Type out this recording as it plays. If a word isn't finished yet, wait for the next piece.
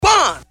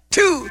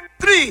2,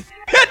 3,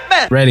 hit me!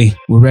 Ready.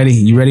 We're ready.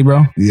 You ready,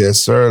 bro? Yes,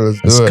 sir.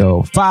 Let's do it.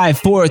 Go. 5,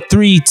 4,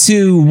 3,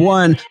 2,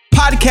 1.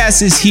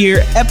 Podcast is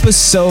here.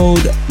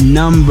 Episode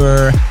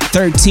number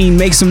 13.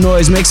 Make some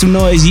noise. Make some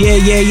noise.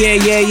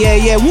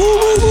 Yeah. Woo,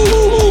 woo, woo,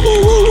 woo, woo,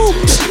 woo, woo.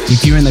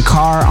 If you're in the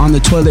car, on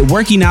the toilet,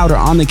 working out, or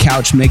on the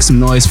couch, make some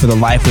noise for the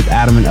Life with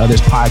Adam and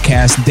Others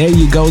podcast. There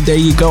you go. There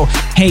you go.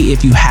 Hey,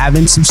 if you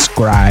haven't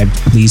subscribed,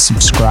 please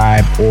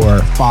subscribe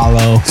or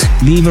follow.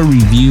 Leave a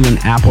review in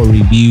Apple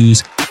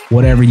Reviews.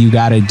 Whatever you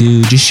got to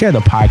do, just share the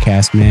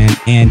podcast, man.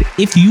 And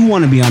if you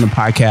want to be on the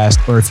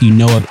podcast, or if you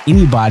know of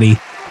anybody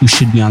who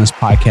should be on this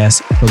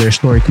podcast so their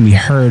story can be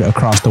heard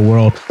across the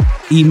world,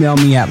 email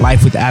me at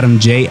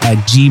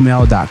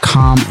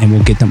lifewithadamj@gmail.com and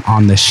we'll get them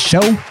on the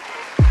show.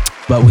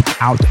 But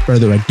without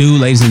further ado,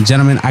 ladies and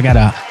gentlemen, I got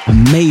an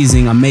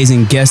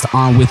amazing guest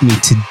on with me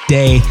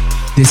today.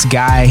 This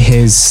guy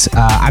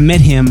I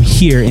met him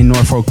here in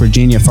Norfolk,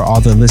 Virginia. For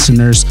all the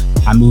listeners,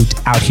 I moved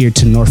out here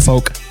to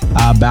Norfolk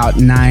about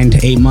 9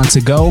 to 8 months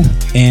ago.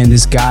 And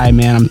this guy,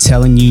 man, I'm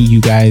telling you, you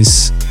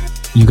guys,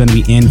 you're going to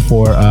be in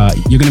for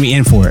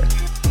it.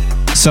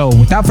 So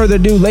without further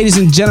ado, ladies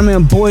and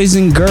gentlemen, boys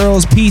and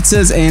girls,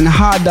 pizzas and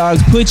hot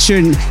dogs, put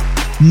your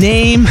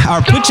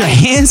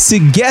hands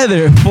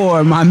together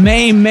for my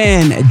main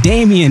man,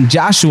 Damien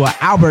Joshua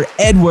Albert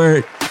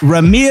Edward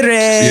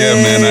Ramirez. Yeah,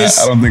 man, I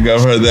don't think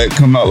I've heard that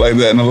come out like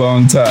that in a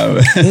long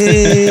time.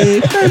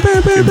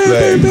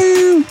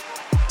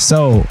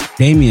 So,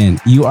 Damien,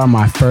 you are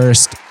my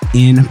first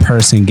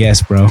in-person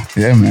guest, bro.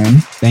 Yeah, man.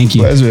 Thank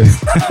you. Pleasure.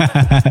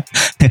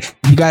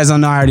 You guys don't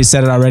know, I already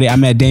said it already. I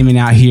met Damien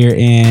out here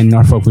in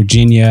Norfolk,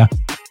 Virginia.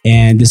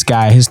 And this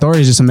guy, his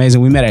story is just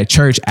amazing. We met at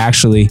church,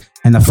 actually.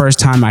 And the first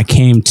time I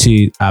came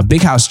to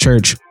Big House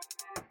Church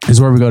is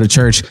where we go to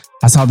church.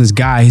 I saw this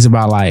guy. He's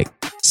about like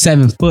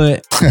 7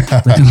 foot.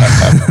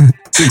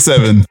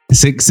 6'7".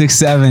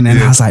 6'7". And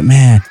I was like,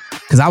 man,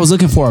 because I was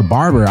looking for a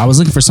barber. I was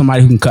looking for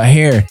somebody who can cut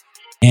hair.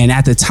 And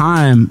at the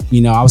time,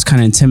 I was kind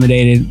of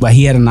intimidated, but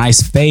he had a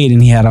nice fade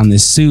and he had on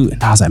this suit.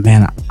 And I was like,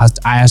 man, I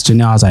asked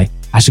Janelle, I was like,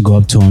 I should go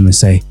up to him and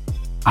say,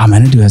 oh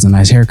man, that dude has a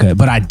nice haircut.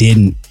 But I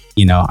didn't.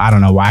 I don't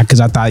know why, because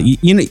I thought you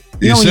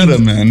should have,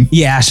 man.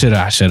 Yeah, I should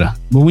have.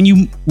 But when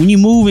you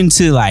move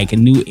into like a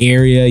new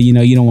area,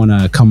 you don't want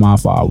to come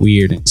off all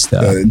weird and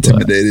stuff. The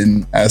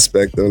intimidating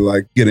aspect of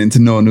like getting to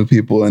know new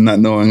people and not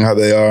knowing how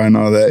they are and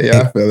all that.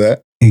 Yeah, I feel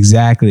that.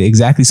 Exactly.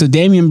 So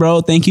Damien, bro,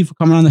 thank you for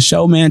coming on the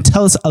show, man.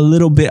 Tell us a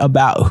little bit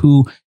about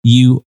who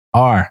you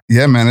are.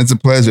 Yeah, man, it's a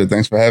pleasure.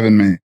 Thanks for having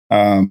me.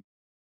 I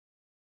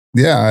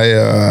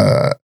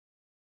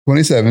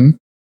 27.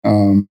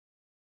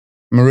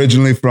 I'm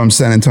originally from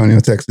San Antonio,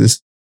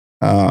 Texas,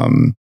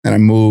 and I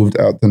moved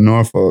out to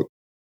Norfolk.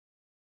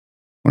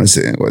 I want to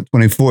say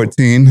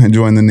 2014. I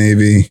joined the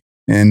Navy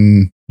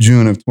in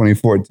June of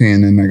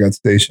 2014, and I got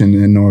stationed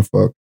in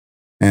Norfolk,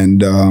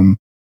 and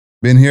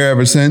been here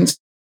ever since.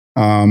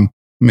 I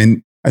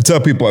tell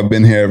people I've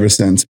been here ever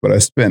since, but I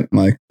spent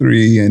like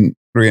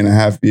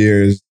 3.5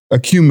 years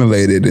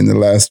accumulated in the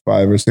last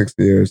 5 or 6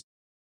 years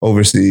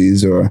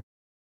overseas or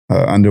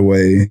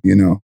underway,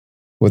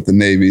 with the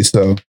Navy.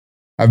 So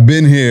I've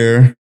been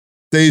here,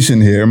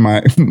 stationed here.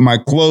 My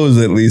clothes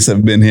at least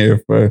have been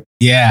here for 5 years.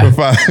 Yeah.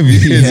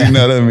 You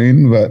know what I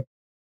mean? But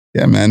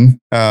yeah, man.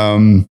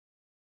 And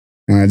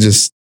I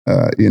just,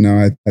 I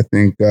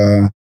think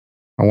I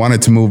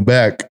wanted to move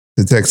back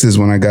to Texas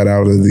when I got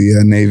out of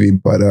the Navy,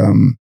 but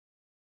the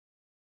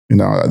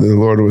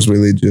Lord was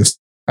really just.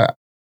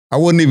 I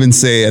wouldn't even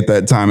say at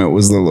that time it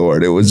was the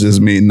Lord. It was just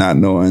me not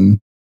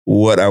knowing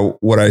what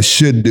I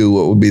should do.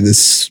 What would be the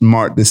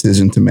smart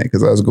decision to make,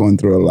 because I was going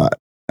through a lot.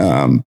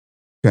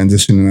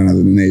 Transitioning out of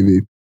the Navy,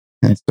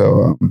 and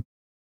so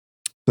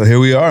here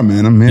we are,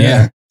 man. I'm here.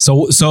 Yeah.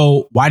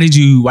 So why did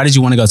you want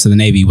to go to the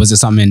Navy? Was it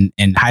something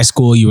in high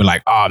school you were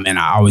like, oh man,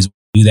 I always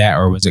do that,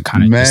 or was it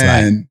kind of just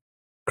like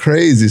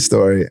crazy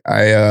story?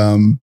 I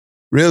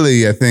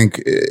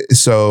think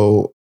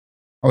so.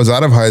 I was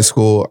out of high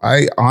school.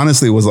 I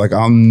honestly was like,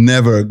 I'm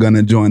never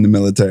gonna join the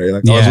military.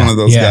 Like I was one of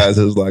those guys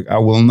who was like, I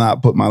will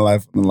not put my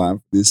life on the line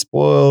for these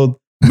spoiled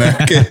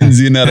Americans.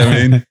 You know what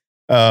I mean?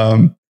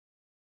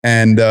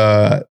 And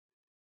I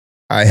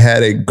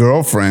had a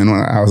girlfriend when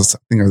I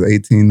think I was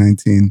 18,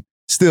 19,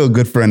 still a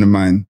good friend of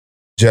mine,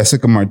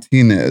 Jessica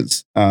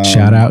Martinez.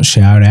 Shout out.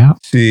 She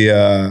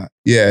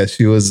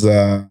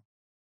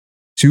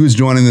was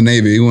joining the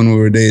Navy when we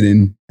were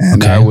dating,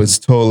 and I was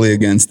totally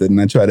against it.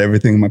 And I tried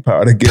everything in my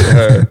power to get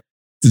her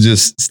to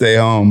just stay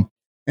home.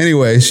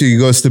 Anyway, she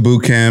goes to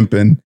boot camp,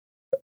 and,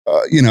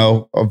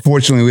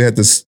 unfortunately we had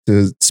to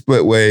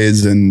split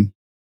ways, and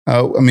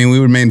we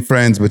remained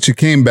friends, but she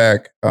came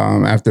back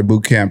after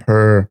boot camp.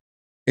 Her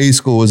A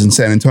school was in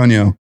San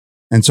Antonio.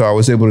 And so I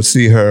was able to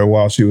see her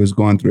while she was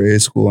going through A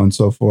school and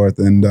so forth.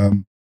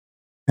 And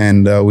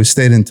we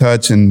stayed in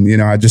touch.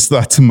 And, I just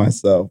thought to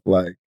myself,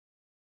 like,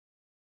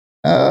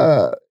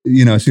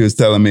 she was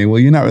telling me, well,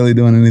 you're not really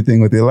doing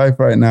anything with your life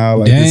right now.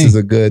 Like, this is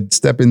a good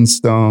stepping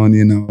stone.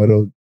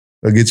 It'll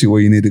get you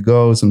where you need to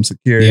go, some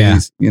security,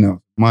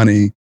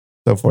 money,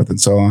 so forth and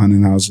so on.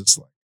 And I was just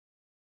like,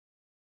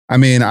 I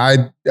mean,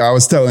 I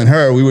was telling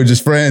her, we were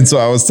just friends. So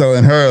I was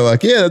telling her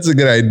like, yeah, that's a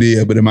good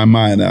idea. But in my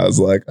mind, I was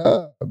like,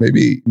 oh,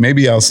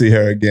 maybe I'll see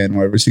her again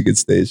wherever she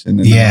gets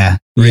stationed and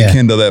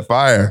rekindle that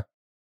fire.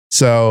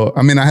 So,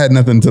 I mean, I had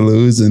nothing to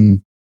lose,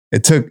 and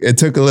it took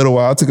a little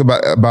while. It took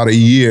about a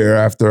year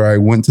after I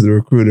went to the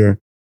recruiter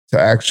to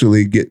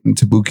actually get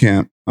into boot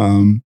camp.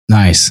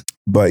 Nice.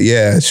 But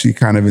yeah, she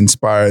kind of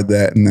inspired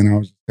that. And then I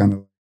was just kind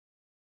of,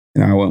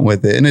 I went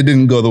with it, and it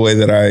didn't go the way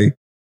that I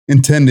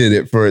intended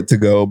it for it to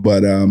go,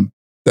 but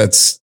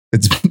it's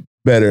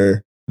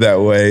better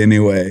that way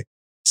anyway.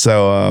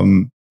 So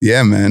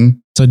yeah,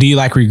 man. So do you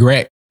like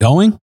regret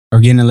going or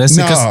getting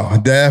enlisted? No,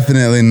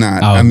 definitely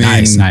not. Oh, I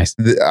mean, nice.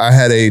 I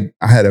had a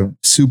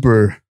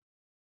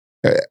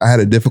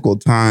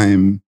difficult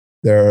time.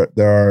 There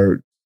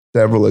are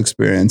several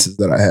experiences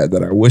that I had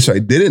that I wish I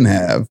didn't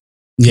have.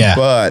 Yeah.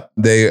 But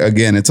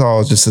it's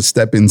all just a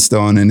stepping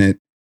stone, and it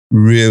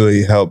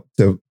really helped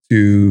to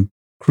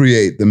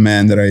create the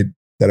man that I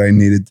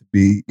needed to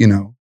be,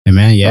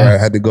 Amen, yeah. Or I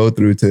had to go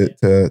through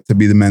to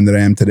be the man that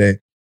I am today.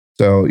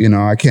 So,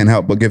 I can't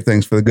help but give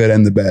thanks for the good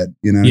and the bad,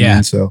 what I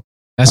mean? So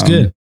that's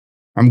good.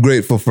 I'm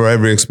grateful for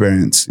every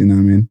experience, you know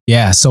what I mean?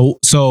 Yeah. So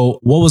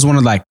what was one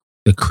of like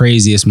the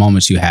craziest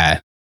moments you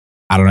had?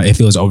 I don't know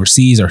if it was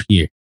overseas or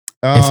here.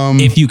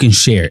 If you can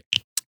share it.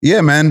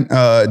 Yeah, man.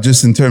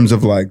 Just in terms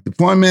of like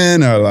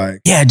deployment or like.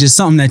 Yeah, just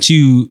something that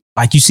you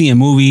see in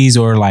movies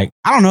or like,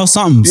 I don't know,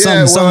 something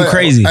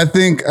crazy. I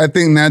think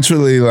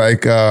naturally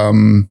like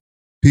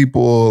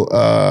people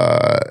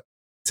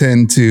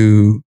tend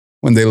to,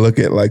 when they look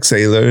at like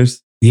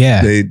sailors,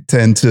 they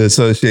tend to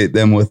associate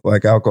them with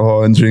like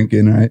alcohol and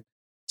drinking, right?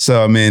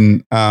 So, I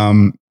mean,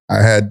 I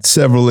had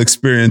several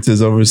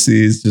experiences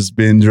overseas just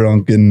being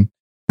drunk and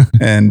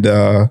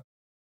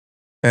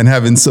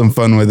having some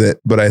fun with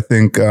it. But I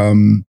think, I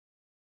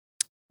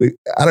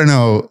don't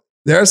know,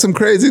 there are some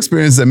crazy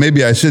experiences that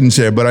maybe I shouldn't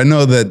share, but I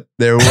know that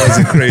there was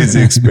a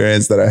crazy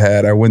experience that I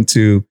had.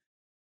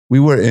 We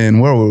were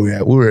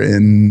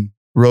in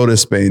Rota,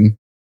 Spain.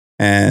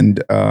 And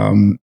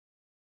the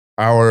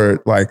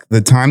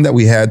time that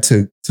we had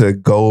to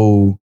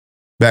go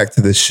back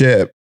to the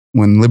ship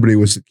when Liberty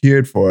was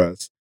secured for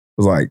us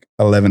was like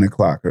 11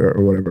 o'clock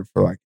or whatever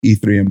for like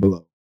E3 and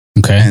below.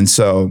 Okay. And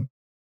so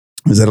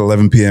it was at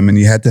 11 p.m. and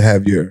you had to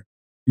have your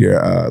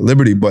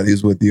Liberty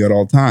buddies with you at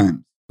all times.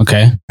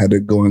 Okay. Had to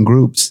go in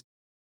groups.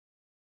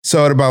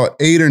 So at about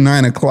 8 or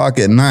 9 o'clock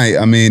at night,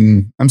 I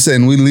mean, I'm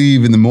saying we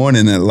leave in the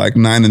morning at like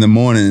 9 in the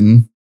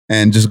morning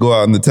and just go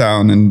out in the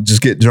town and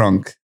just get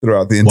drunk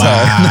throughout the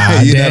entire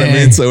night. You know what I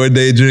mean? So we're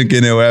day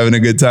drinking and we're having a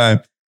good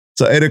time.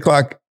 So 8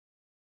 o'clock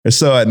or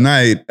so at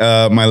night,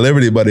 my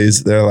Liberty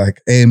buddies, they're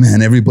like, hey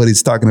man,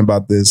 everybody's talking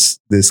about this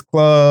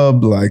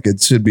club. Like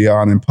it should be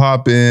on and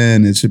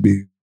popping. It should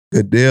be a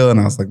good deal. And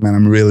I was like, man,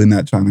 I'm really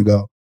not trying to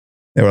go.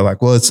 They were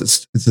like, well, it's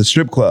a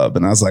strip club.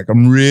 And I was like,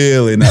 I'm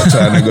really not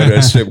trying to go to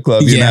a strip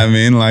club. You know what I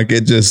mean? Like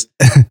it just,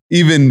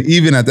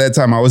 even at that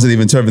time, I wasn't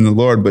even serving the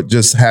Lord, but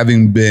just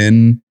having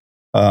been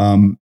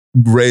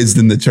raised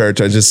in the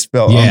church, I just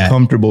felt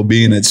uncomfortable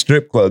being at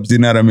strip clubs. You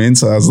know what I mean?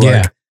 So I was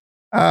like,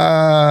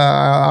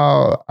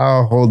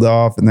 I'll hold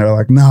off. And they're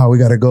like, no, we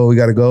got to go.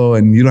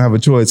 And you don't have a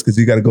choice because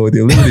you got to go with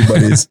your Liberty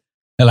buddies.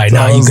 They're like, so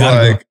no, you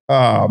got to go.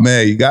 Oh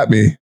man, you got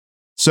me.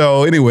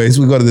 So anyways,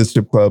 we go to the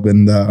strip club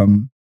and,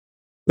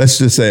 let's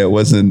just say it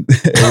wasn't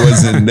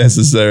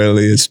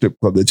necessarily a strip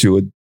club that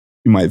you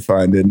might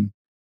find in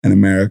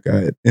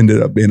America. It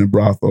ended up being a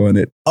brothel, and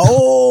it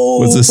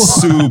was a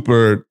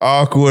super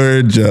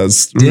awkward,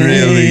 just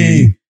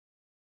really.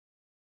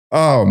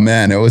 Oh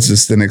man, it was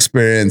just an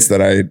experience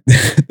that I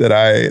had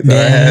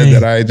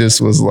that I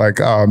just was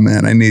like, oh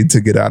man, I need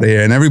to get out of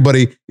here. And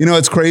everybody,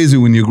 it's crazy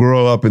when you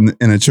grow up in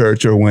a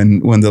church or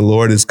when the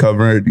Lord has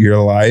covered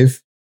your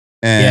life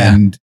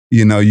and.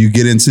 You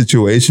get in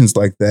situations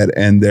like that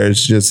and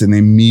there's just an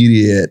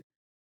immediate,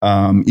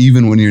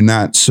 even when you're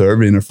not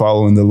serving or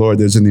following the Lord,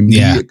 there's an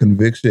immediate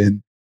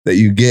conviction that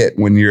you get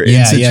when you're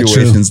in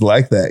situations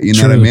like that. You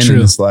know what I mean?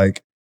 And it's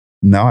like,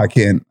 no, I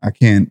can't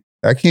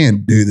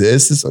do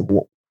this. It's like,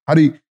 how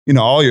do you,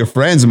 all your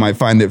friends might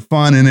find it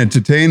fun and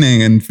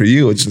entertaining. And for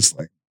you, it's just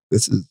like,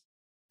 this is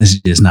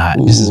just not,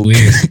 this is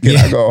weird. Can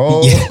I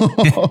go,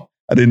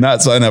 I did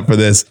not sign up for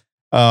this.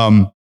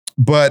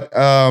 But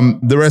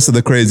the rest of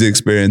the crazy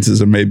experiences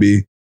are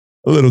maybe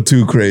a little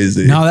too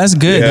crazy. No, that's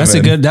good. Yeah,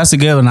 that's a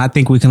good one. I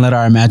think we can let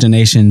our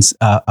imaginations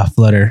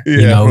flutter.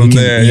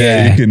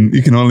 Yeah,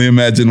 you can only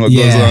imagine what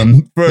goes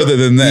on further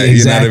than that. Exactly.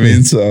 You know what I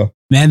mean? So,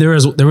 man,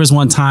 there was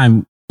one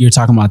time you were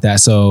talking about that.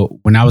 So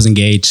when I was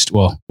engaged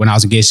to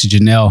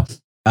Janelle,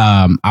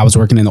 I was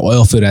working in the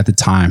oil field at the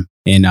time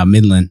in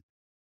Midland,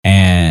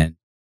 and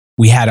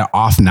we had an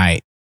off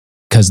night.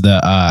 Because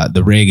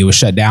the rig, it was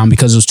shut down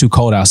because it was too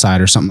cold outside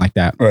or something like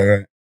that.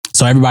 Right.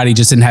 So everybody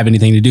just didn't have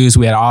anything to do.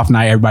 So we had an off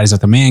night. Everybody's at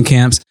the man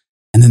camps.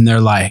 And then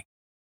they're like,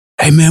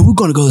 hey man, we're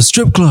going to go to the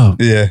strip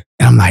club. Yeah.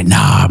 And I'm like,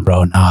 nah,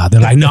 bro, nah. They're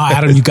like, no,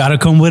 Adam, you got to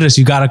come with us.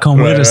 You got to come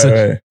with us.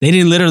 So they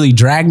didn't literally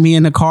drag me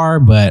in the car,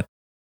 but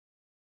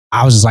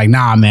I was just like,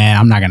 nah, man,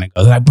 I'm not going to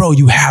go. They're like, bro,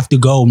 you have to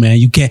go, man.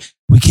 You can't.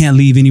 we can't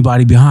leave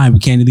anybody behind. We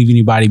can't leave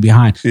anybody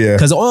behind. Yeah.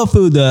 Because oil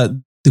food,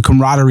 the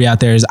camaraderie out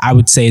there is, I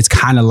would say, it's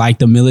kind of like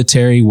the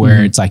military,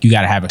 where it's like you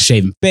got to have a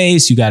shaven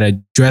face, you got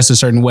to dress a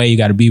certain way, you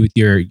got to be with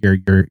your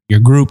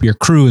group, your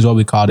crew is what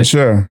we called it.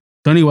 Sure.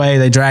 So anyway,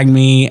 they dragged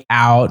me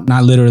out,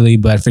 not literally,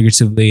 but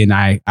figuratively, and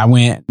I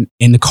went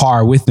in the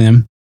car with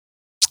them,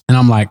 and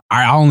I'm like, all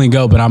right, I'll only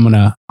go, but I'm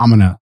gonna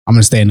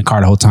stay in the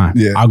car the whole time.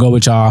 Yeah. I'll go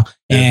with y'all.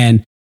 Yeah.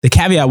 And the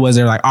caveat was,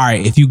 they're like, all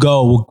right, if you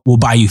go, we'll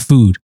buy you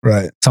food.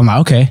 Right. So I'm like,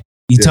 okay,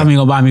 you tell me you're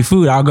gonna buy me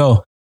food, I'll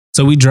go.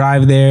 So we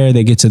drive there.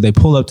 They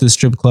pull up to the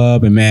strip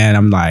club, and man,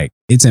 I'm like,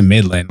 it's in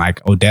Midland,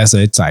 like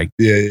Odessa. It's like,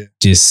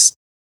 just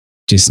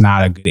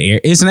not a good area.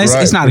 It's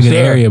not a good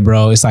area,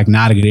 bro. It's like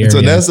not a good area. It's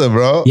Odessa,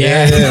 bro.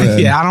 Yeah.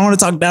 Yeah. I don't want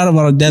to talk down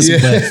about Odessa,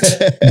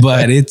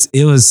 but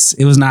it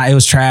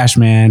was trash,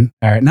 man.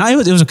 All right. No,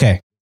 it was okay.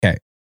 Okay.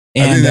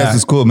 And I think that's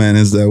what's cool, man,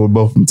 is that we're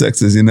both from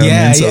Texas, you know what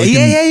I mean? So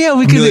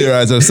we can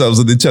familiarize ourselves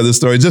with each other's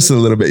story just a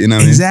little bit, you know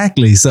what I mean?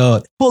 Exactly.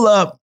 So pull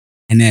up,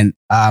 and then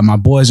my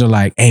boys are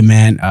like, hey,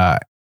 man,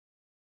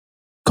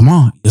 come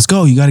on, let's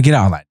go. You got to get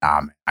out. I'm like,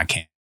 nah, man, I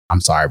can't.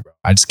 I'm sorry, bro.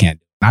 I just can't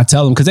do it. And I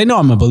tell them, because they know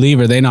I'm a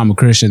believer. They know I'm a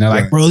Christian. They're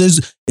like, bro,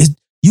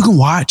 you can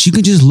watch. You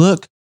can just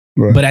look.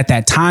 Right. But at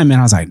that time, man,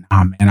 I was like,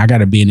 nah, man, I got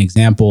to be an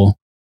example.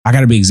 I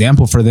got to be an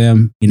example for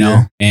them, you know?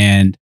 Yeah.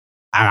 And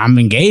I'm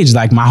engaged.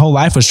 Like, my whole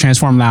life was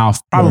transformed now.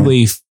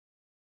 Probably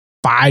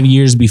 5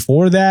 years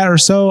before that or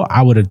so,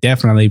 I would have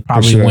definitely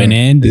probably went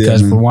in,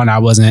 because for one, I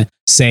wasn't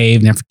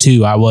saved. And for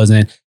two, I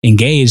wasn't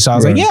engaged. So I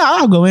was like, yeah,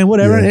 I'll go in,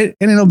 whatever. It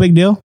ain't no big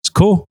deal. It's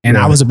cool. And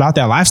I was about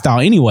that lifestyle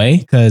anyway,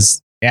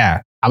 because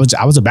I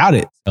was about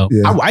it. So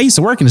I used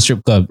to work in a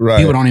strip club. Right.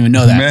 People don't even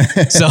know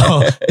that. So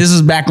this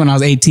was back when I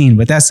was 18,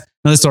 but that's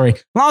another story.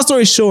 Long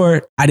story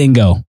short, I didn't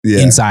go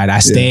inside. I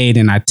stayed,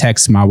 and I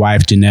texted my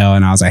wife, Janelle,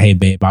 and I was like, hey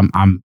babe,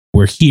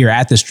 we're here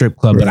at the strip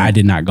club, but I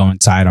did not go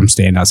inside. I'm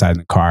staying outside in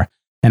the car.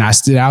 And I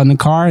stood out in the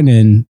car, and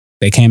then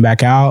they came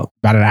back out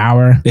about an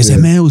hour. They said,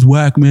 man, it was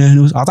whack,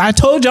 man. I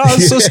told y'all,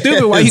 it's so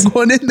stupid. Why are you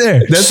going in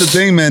there? That's the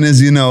thing, man,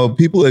 is, you know,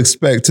 people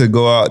expect to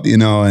go out, you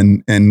know,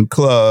 and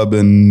club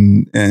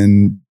and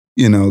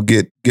you know,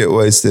 get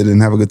wasted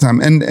and have a good time.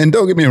 And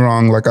don't get me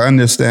wrong, like, I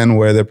understand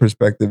where their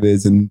perspective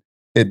is and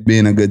it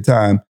being a good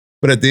time.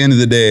 But at the end of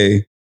the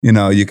day, you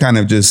know, you kind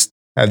of just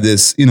have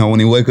this, you know, when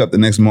you wake up the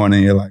next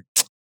morning, you're like,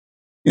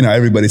 you know,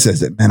 everybody says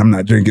that, man, I'm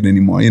not drinking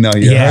anymore. You know,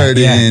 you're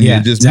hurting, you're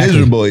just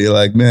miserable. You're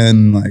like,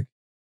 man, like,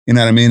 you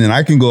know what I mean? And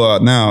I can go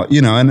out now,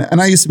 you know, and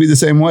I used to be the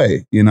same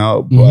way, you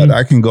know, but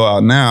I can go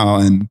out now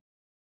and,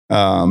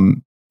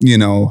 you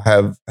know,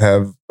 have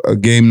a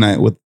game night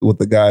with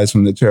the guys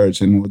from the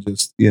church, and we'll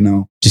just, you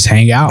know, just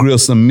hang out, grill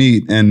some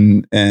meat,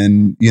 and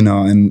you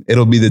know, and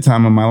it'll be the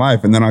time of my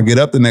life. And then I'll get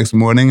up the next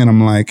morning and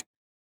I'm like,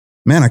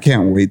 man, I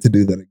can't wait to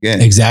do that again.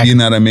 Exactly. You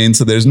know what I mean?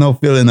 So there's no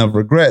feeling of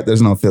regret.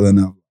 There's no feeling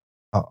of,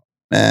 oh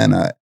man,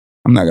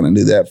 I'm not going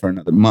to do that for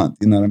another month.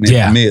 You know what I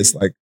mean? For me, it's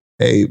like,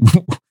 hey,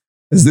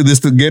 let's do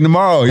this again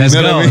tomorrow.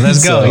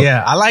 Let's go.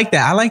 Yeah. I like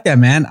that,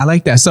 man. I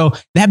like that. So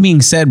that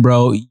being said,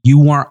 bro, you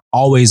weren't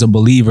always a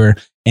believer,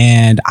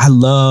 and I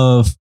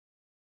love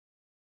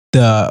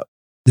the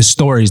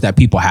stories that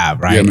people have,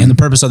 right? And the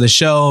purpose of the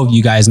show,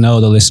 you guys know,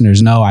 the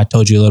listeners know, I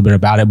told you a little bit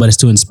about it, but it's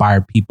to inspire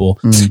people.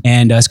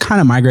 And it's kind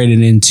of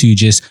migrated into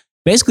just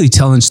basically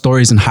telling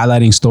stories and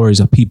highlighting stories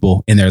of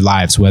people in their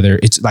lives, whether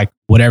it's like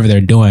whatever they're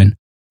doing.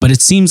 But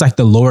it seems like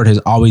the Lord has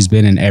always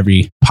been in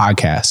every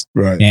podcast.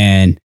 Right.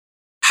 And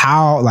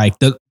how like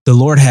the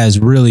Lord has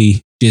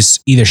really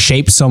just either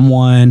shaped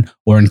someone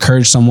or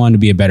encouraged someone to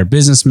be a better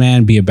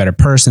businessman, be a better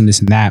person, this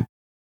and that.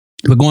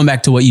 But going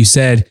back to what you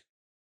said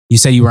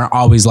you weren't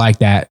always like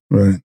that.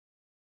 Right.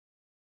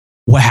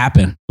 What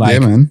happened?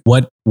 Like,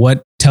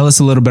 what, tell us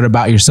a little bit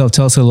about yourself.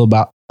 Tell us a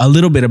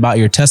little bit about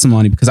your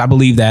testimony, because I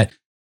believe that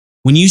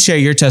when you share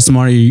your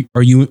testimony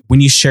when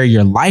you share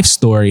your life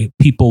story,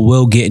 people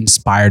will get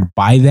inspired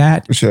by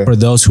that. For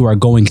those who are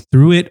going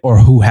through it, or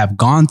who have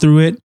gone through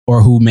it,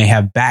 or who may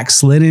have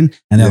backslidden,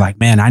 and they're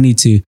like, man, I need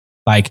to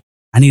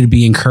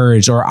be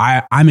encouraged, or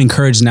I'm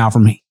encouraged now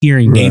from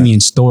hearing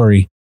Damien's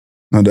story.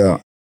 No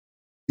doubt.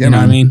 Yeah, you know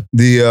what I mean?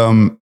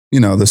 The, you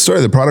know, the story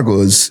of the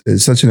prodigal is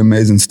such an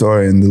amazing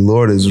story, and the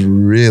Lord is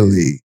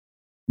really,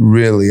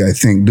 really, I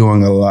think,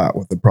 doing a lot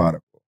with the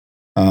prodigal,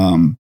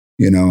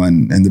 you know,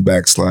 and the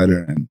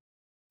backslider. And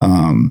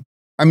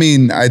I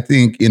mean, I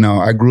think, you know,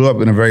 I grew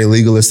up in a very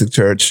legalistic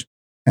church.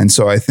 And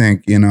so I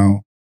think, you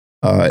know,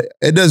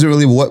 it doesn't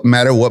really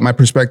matter what my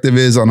perspective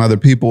is on other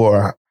people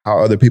or how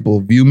other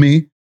people view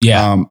me.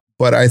 Yeah.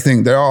 But I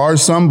think there are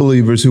some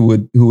believers who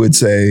would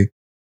say,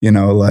 you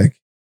know, like,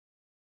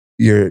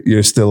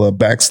 you're still a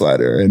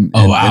backslider, and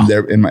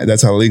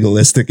that's how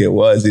legalistic it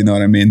was. You know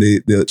what I mean?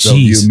 They'll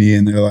view me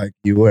and they're like,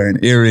 you wearing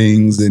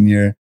earrings and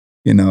you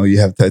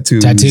have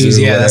tattoos. Tattoos,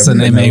 yeah, that's the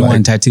name they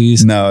want.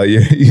 Tattoos. No,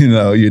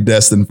 you're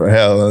destined for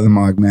hell. And I'm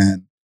like,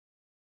 man,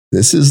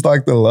 this is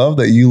like the love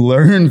that you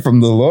learn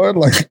from the Lord.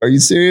 Like, are you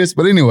serious?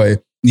 But anyway,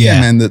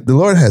 man, the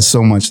Lord has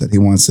so much that He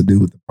wants to do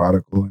with the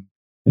prodigal. And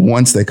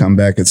once they come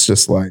back, it's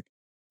just like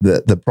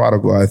the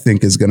prodigal, I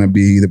think, is going to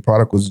be the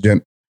prodigal's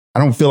I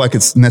don't feel like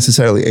it's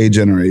necessarily a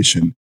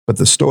generation, but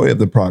the story of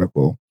the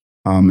prodigal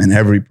and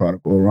every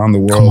prodigal around the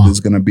world is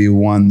going to be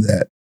one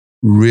that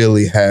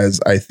really has,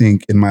 I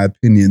think, in my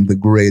opinion, the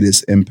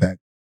greatest impact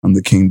on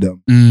the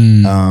kingdom.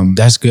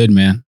 That's good,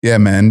 man. Yeah,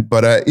 man.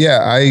 But I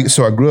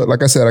grew up,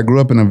 like I said, I grew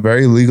up in a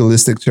very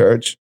legalistic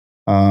church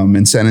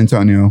in San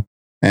Antonio.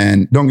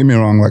 And don't get me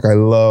wrong, like I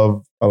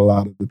love a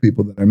lot of the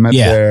people that I met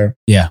there.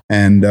 Yeah.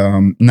 And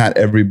not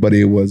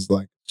everybody was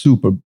like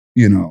super,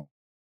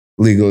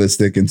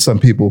 legalistic. And some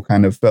people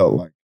kind of felt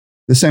like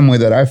the same way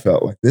that I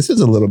felt like this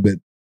is a little bit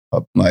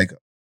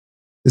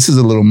this is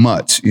a little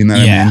much, you know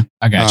what I mean?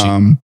 I got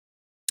you.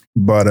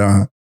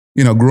 But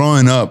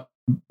growing up,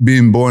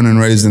 being born and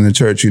raised in the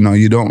church,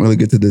 you don't really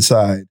get to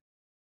decide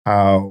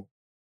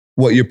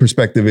what your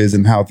perspective is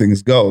and how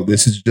things go.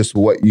 This is just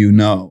what you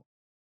know.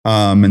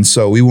 And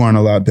so we weren't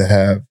allowed to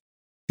have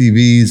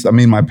TVs. I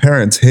mean, my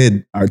parents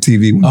hid our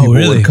TV when people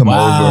would come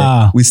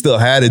over. We still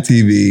had a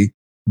TV,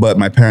 but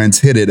my parents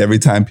hid it every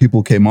time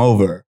people came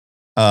over.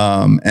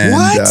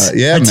 What?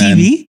 Yeah, a man.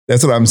 TV?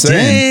 That's what I'm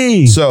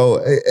saying. Dang.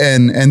 So,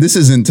 and this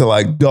isn't to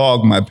like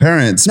dog my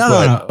parents,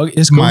 No. Okay,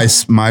 it's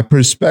cool. My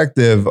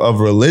perspective of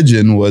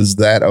religion was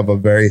that of a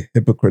very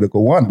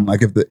hypocritical one. I'm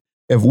like,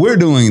 if we're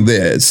doing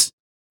this,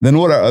 then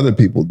what are other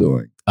people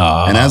doing?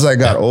 And as I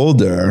got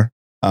older,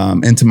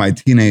 into my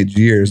teenage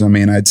years, I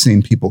mean, I'd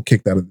seen people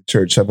kicked out of the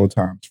church several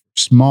times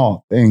for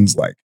small things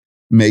like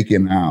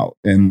making out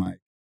and like,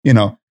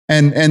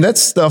 and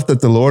that's stuff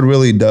that the Lord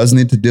really does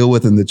need to deal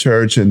with in the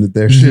church and that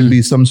there should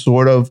be some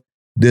sort of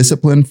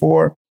discipline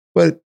for.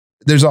 But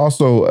there's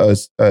also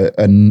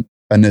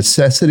a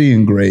necessity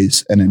in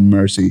grace and in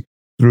mercy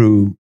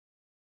through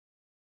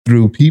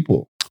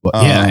people.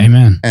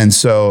 Amen. And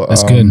so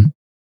that's good.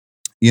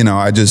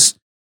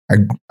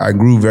 I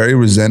grew very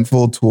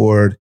resentful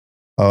toward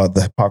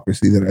the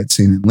hypocrisy that I'd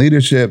seen in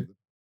leadership, the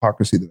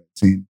hypocrisy that I'd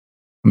seen,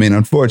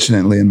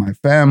 unfortunately in my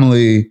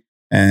family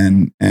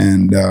and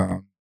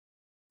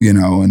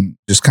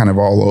just kind of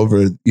all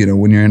over,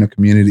 when you're in a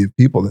community of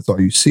people, that's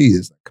all you see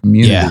is like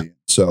community. Yeah.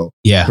 So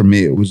for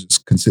me, it was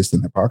just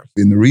consistent hypocrisy.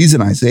 And the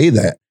reason I say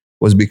that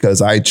was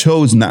because I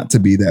chose not to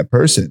be that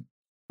person.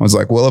 I was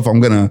like, well, if I'm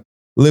going to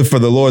live for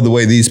the Lord the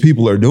way these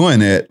people are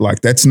doing it,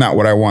 like that's not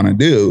what I want to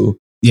do.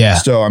 Yeah.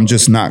 So I'm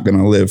just not going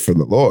to live for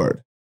the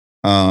Lord.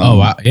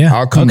 Wow. Yeah.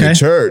 I'll come to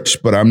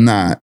church, but I'm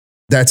not,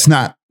 that's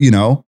not,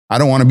 I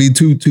don't want to be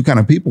two kind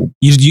of people.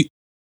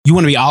 You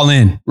want to be all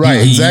in.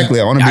 Right. Exactly.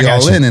 I want to be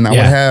all in. And I would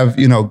have,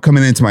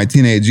 coming into my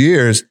teenage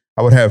years,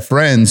 I would have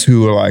friends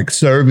who were like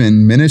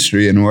serving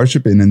ministry and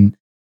worshiping and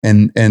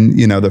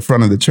the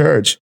front of the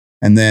church.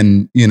 And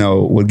then,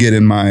 would get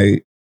in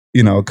my,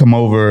 come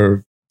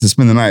over to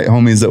spend the night,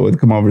 homies that would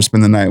come over,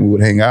 spend the night, we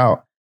would hang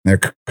out. They're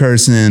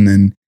cursing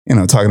and,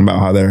 talking about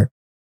how they're,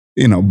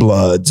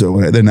 bloods or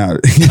whatever. They're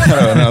not,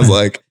 and I was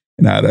like,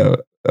 I had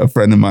a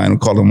friend of mine who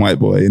called him White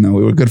Boy.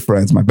 We were good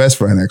friends, my best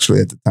friend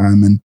actually at the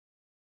time.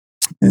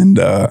 And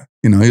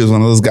he was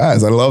one of those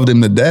guys. I loved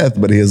him to death,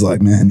 but he was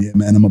like, man,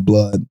 I'm a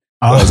blood.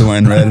 I was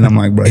wearing red. And I'm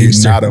like, bro, you're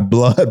not a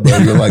blood, bro.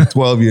 You're like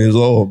 12 years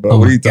old, bro.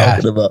 What are you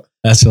talking about?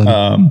 That's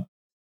funny.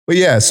 But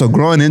yeah, so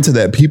growing into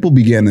that, people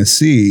began to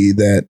see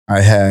that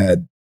I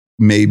had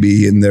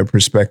maybe in their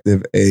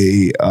perspective,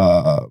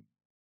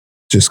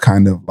 just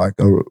kind of like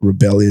a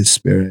rebellious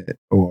spirit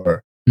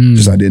or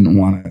just I didn't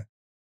want to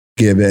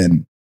give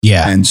in.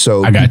 Yeah. And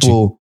so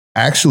people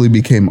actually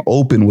became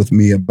open with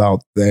me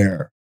about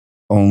their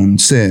own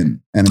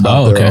sin and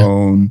about their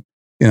own,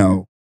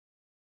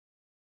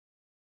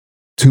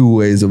 two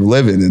ways of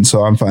living. And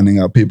so I'm finding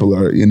out people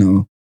are,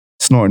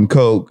 snorting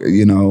coke,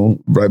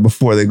 right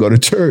before they go to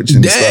church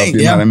and stuff,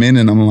 you know what I mean?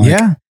 And I'm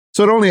like,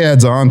 so it only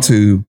adds on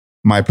to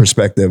my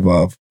perspective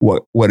of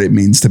what it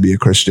means to be a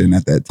Christian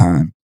at that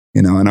time,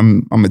 and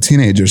I'm a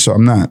teenager, so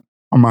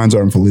our minds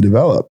aren't fully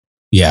developed.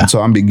 Yeah. And so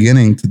I'm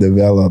beginning to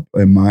develop a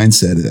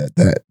mindset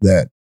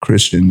that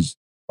Christians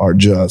are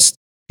just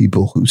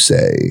people who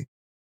say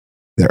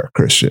they're a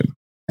Christian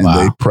and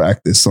they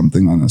practice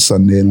something on a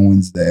Sunday and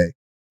Wednesday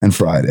and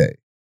Friday,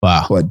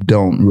 but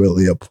don't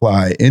really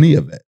apply any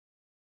of it.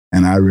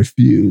 And I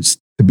refuse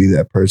to be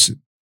that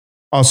person.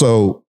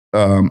 Also,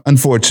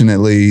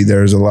 unfortunately,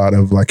 there's a lot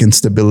of like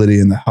instability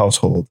in the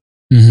household.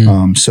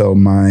 So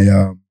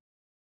my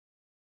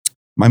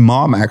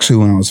mom actually,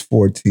 when I was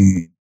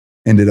 14,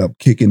 ended up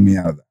kicking me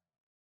out of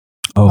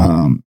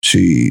that.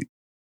 She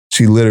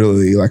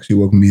literally she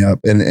woke me up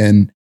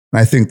and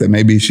I think that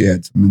maybe she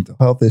had some mental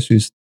health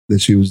issues that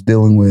she was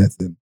dealing with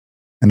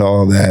and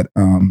all that.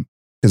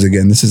 Because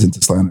again, this isn't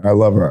to slander. I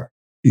love her.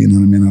 You know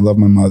what I mean? I love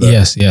my mother.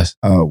 Yes.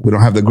 We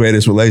don't have the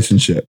greatest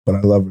relationship, but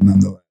I love her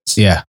nonetheless.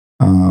 Yeah.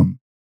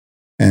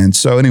 And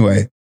so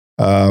anyway,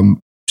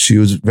 she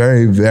was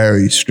very,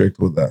 very strict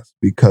with us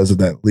because of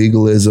that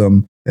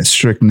legalism, that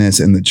strictness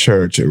in the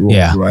church. It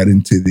rolled right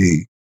into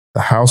the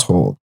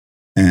household.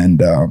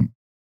 And,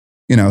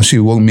 she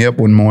woke me up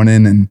one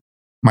morning and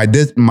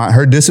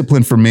her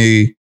discipline for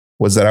me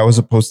was that I was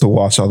supposed to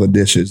wash all the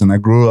dishes. And I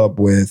grew up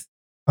with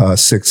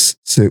six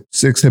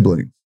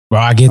siblings. Bro,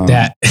 I get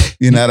that.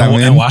 You know what I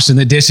mean? And washing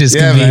the dishes.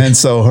 Yeah, can be, man.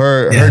 So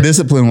her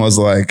discipline was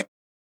like,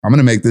 I'm going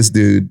to make this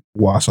dude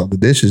wash all the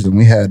dishes. And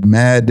we had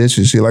mad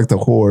dishes. She liked to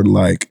hoard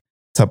like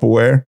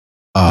Tupperware.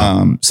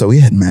 So we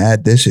had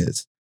mad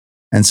dishes.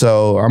 And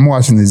so I'm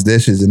washing these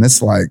dishes and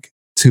it's like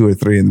 2 or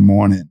 3 in the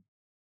morning.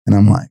 And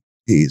I'm like,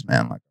 geez,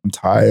 man, like I'm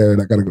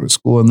tired. I got to go to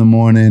school in the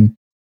morning.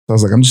 So I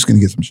was like, I'm just going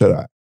to get some shut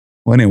eye.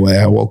 Well, anyway,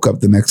 I woke up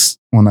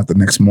not the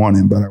next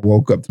morning, but I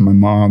woke up to my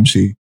mom.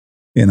 She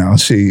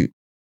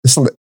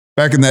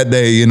back in that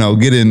day,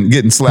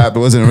 getting slapped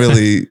wasn't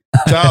really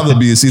child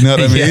abuse. You know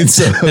what I mean?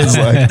 So it was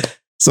like,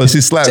 so she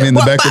slapped me in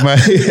the back of my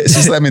head.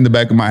 She slapped me in the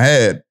back of my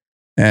head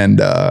and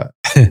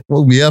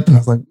woke me up. And I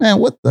was like, man,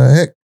 what the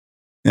heck?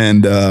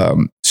 And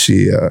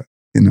she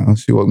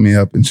woke me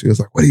up and she was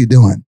like, what are you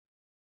doing?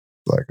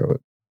 Like, I was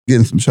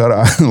getting some shut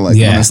eye.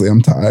 Honestly,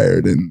 I'm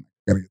tired and I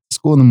got to get to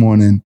school in the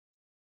morning.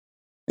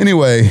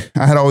 Anyway,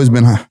 I had always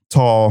been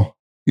tall,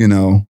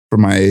 for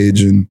my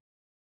age and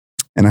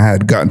I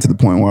had gotten to the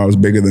point where I was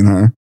bigger than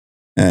her.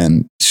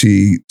 And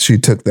she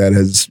took that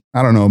as,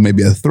 I don't know,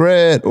 maybe a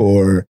threat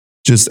or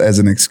just as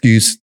an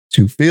excuse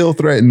to feel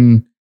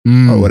threatened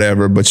or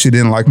whatever. But she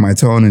didn't like my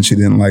tone and she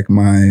didn't like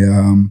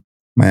my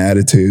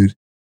attitude.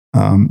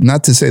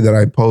 Not to say that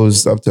I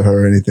posed up to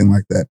her or anything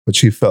like that, but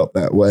she felt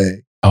that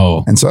way.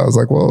 Oh. And so I was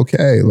like, well,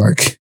 okay,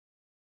 like,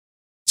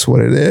 it's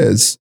what it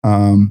is.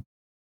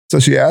 So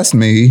she asked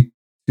me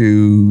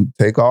to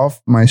take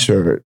off my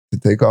shirt, to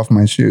take off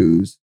my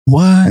shoes,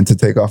 and to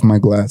take off my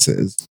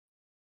glasses.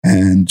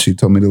 And she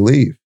told me to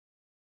leave.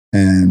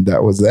 And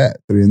that was that.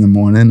 3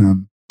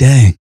 a.m.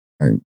 Dang.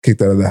 I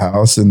kicked out of the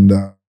house and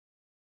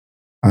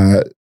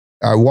I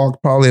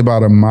walked probably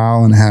about 1.5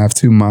 miles,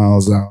 2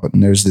 miles out,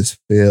 and there's this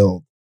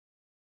field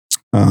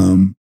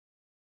at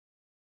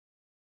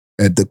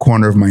the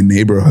corner of my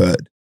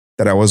neighborhood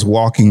that I was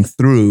walking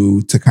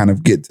through to kind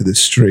of get to the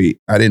street.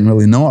 I didn't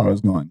really know where I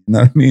was going. You know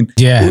what I mean?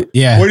 Yeah,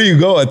 yeah. Where do you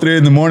go at 3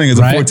 a.m. as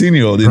a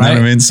 14-year-old? You know what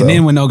I mean? So, and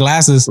then with no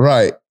glasses.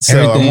 Right.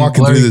 So I'm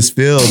walking through this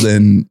field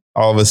and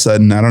all of a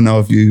sudden, I don't know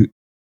if you're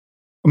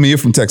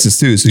from Texas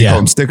too. So you call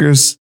them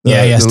stickers?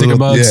 The sticker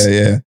bugs.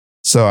 Yeah.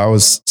 So I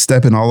was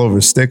stepping all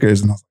over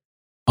stickers and I was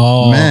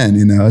like,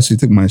 man, she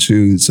took my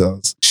shoes.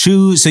 So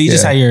shoes. So you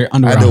just had your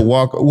underwear. I had to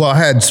walk. Well, I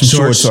had some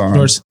shorts on.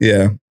 Shorts.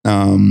 Yeah.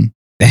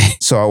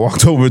 So I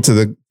walked over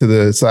to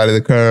the side of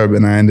the curb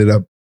and I ended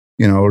up,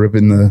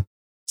 ripping the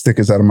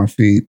stickers out of my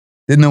feet.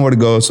 Didn't know where to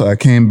go. So I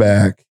came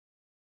back,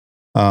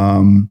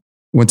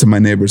 went to my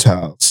neighbor's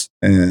house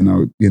and I,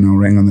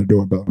 rang on the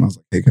doorbell and I was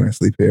like, hey, can I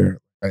sleep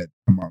here? I had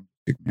my mom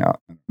kick me out.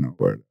 I don't know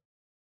where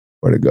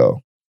to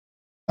go.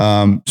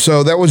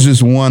 So that was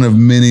just one of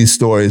many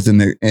stories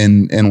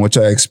in which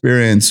I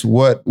experienced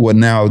what would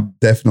now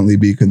definitely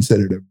be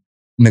considered a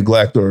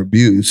neglect or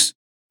abuse.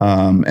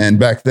 And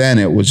back then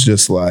it was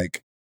just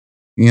like,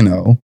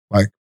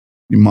 like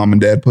your mom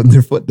and dad putting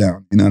their foot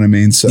down, you know what I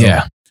mean? So,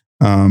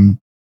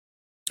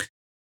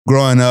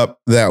 growing up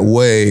that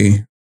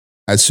way,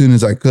 as soon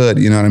as I could,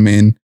 you know what I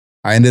mean?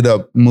 I ended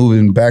up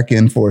moving back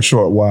in for a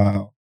short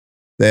while.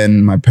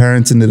 Then my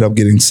parents ended up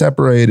getting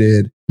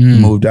separated,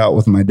 moved out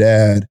with my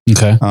dad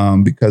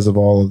because of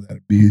all of that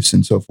abuse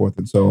and so forth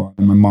and so on,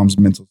 and my mom's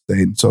mental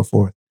state and so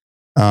forth.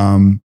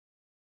 Then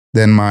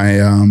I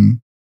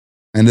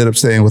ended up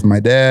staying with my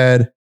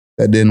dad.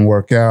 That didn't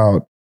work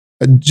out.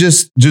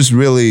 Just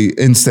really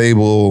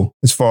unstable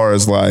as far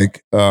as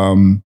like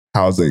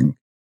housing.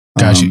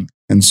 Got you.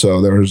 And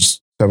so there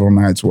was several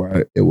nights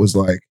where it was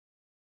like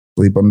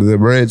sleep under the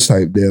bridge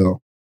type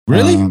deal.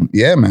 Really?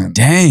 Yeah, man.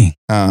 Dang.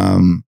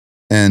 And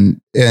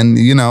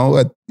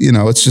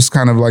it's just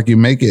kind of like you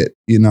make it.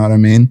 You know what I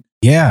mean?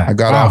 Yeah. I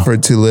got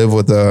offered to live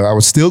with I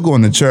was still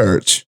going to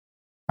church.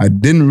 I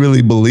didn't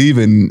really believe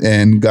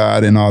in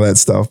God and all that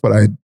stuff,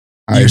 but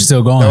you're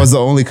still going. That was the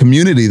only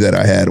community that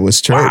I had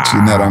was church. Wow.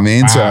 You know what I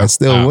mean? So I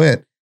still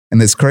went.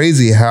 And it's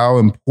crazy how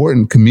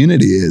important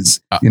community is.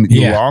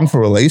 You long for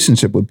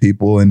relationship with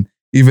people. And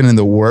even in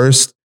the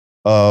worst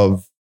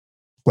of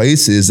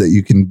places that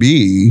you can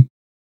be,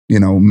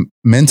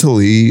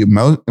 mentally,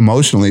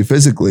 emotionally,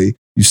 physically,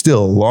 you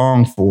still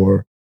long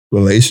for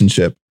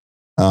relationship.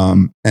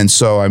 And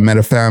so I met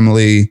a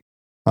family,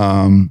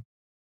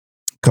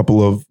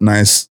 couple of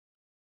nice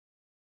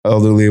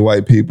elderly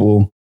white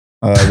people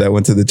that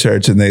went to the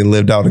church, and they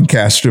lived out in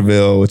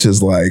Castroville, which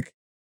is like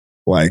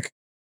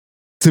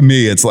to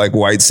me, it's like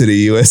White City,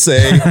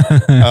 USA.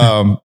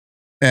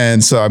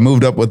 And so I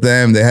moved up with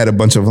them. They had a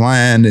bunch of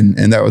land,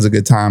 and that was a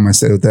good time. I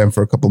stayed with them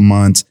for a couple of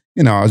months.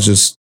 I was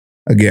just,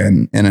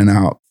 again, in and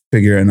out,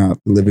 figuring out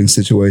the living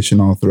situation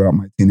all throughout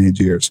my teenage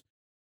years.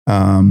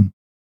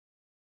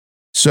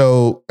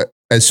 So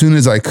as soon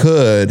as I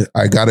could,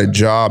 I got a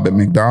job at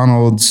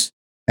McDonald's,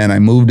 and I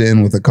moved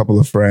in with a couple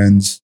of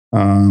friends.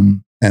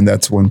 And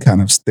that's when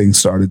kind of things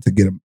started to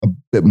get a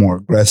bit more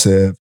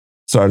aggressive,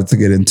 started to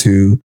get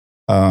into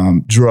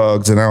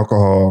drugs and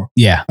alcohol.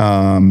 Yeah.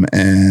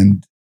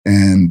 And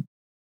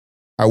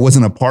I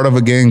wasn't a part of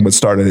a gang, but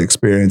started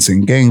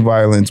experiencing gang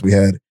violence. We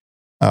had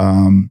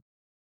my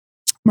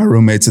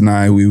roommates and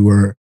I, we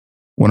were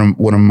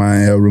one of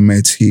my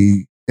roommates,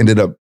 he ended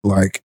up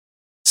like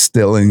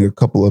stealing a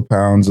couple of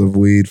pounds of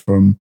weed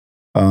from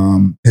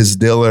his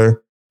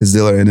dealer. His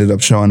dealer ended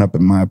up showing up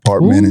at my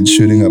apartment and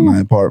shooting up my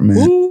apartment.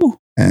 Ooh.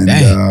 And,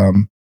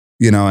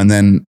 and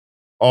then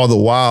all the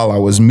while I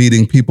was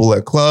meeting people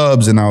at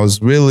clubs and I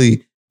was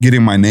really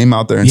getting my name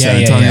out there in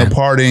San Antonio,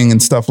 partying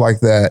and stuff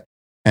like that.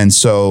 And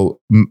so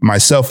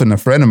myself and a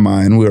friend of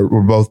mine, we're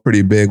both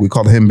pretty big. We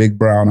called him Big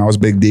Brown. I was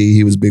Big D.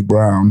 He was Big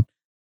Brown.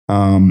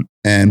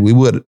 And we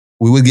would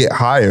get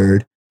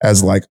hired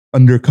as like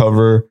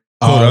undercover,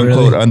 quote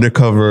unquote,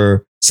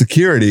 undercover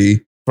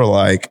security for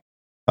like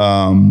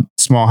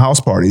small house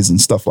parties and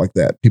stuff like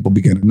that. People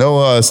began to know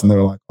us and they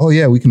were like, oh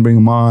yeah, we can bring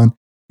them on.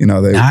 They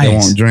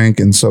won't drink.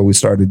 And so we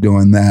started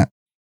doing that.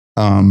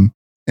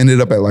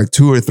 Ended up at like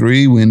 2 or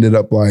 3. We ended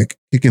up like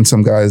kicking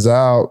some guys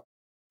out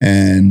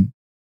and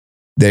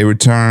they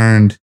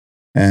returned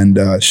and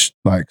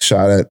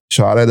shot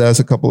at us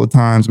a couple of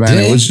times, man.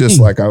 Dang. It was just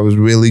like I was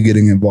really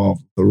getting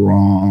involved with the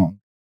wrong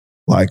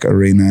like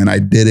arena and I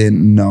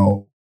didn't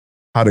know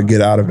how to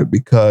get out of it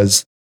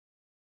because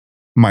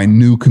my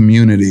new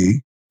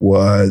community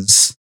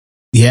was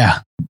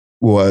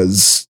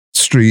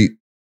street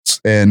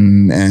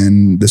and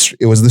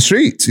it was the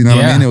streets, you know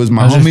what I mean? It was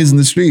my homies in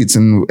the streets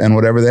and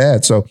whatever they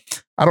had. So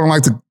I don't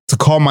like to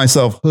call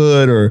myself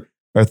hood or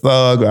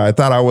thug. I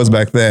thought I was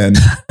back then,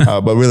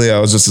 but really I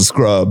was just a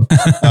scrub.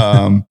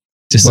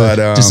 Just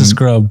a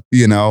scrub.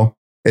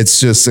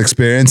 It's just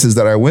experiences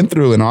that I went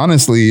through. And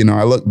honestly,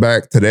 I look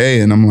back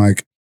today and I'm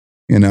like,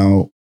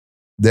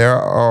 there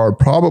are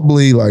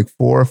probably like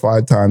 4 or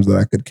 5 times that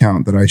I could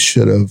count that I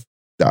should have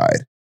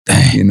died.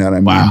 Dang. You know what I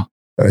mean? Wow.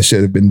 That I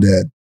should have been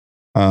dead.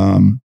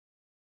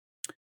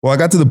 Well, I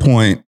got to the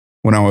point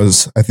when I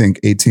was, I think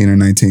 18 or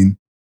 19,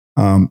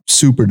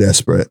 super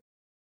desperate,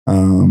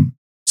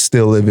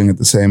 still living at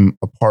the same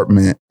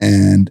apartment.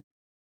 And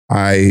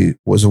I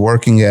was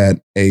working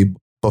at a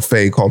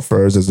buffet called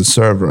Furs as a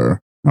server.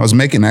 I was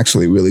making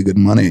actually really good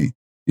money,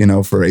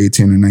 for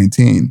 18 or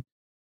 19.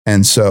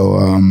 And so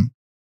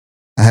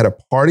I had a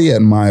party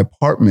at my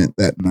apartment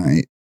that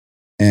night.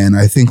 And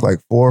I think like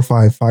 4 or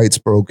 5 fights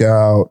broke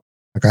out.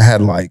 Like I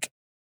had like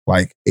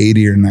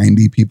 80 or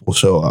 90 people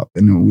show up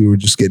and we were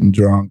just getting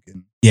drunk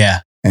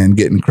and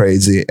getting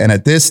crazy. And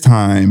at this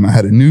time I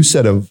had a new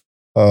set of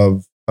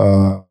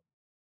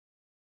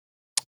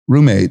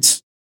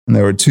roommates and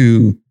there were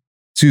two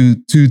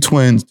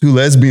twins, 2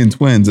 lesbian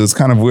twins. It was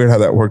kind of weird how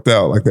that worked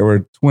out. Like they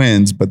were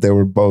twins, but they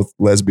were both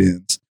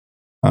lesbians.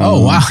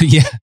 Oh, wow.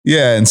 Yeah.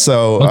 Yeah. And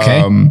so,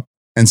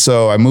 and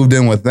so I moved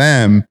in with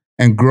them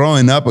and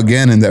growing up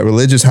again in that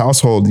religious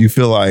household, you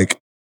feel like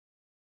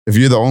if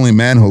you're the only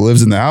man who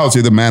lives in the house,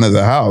 you're the man of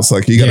the house.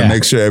 Like you got to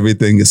make sure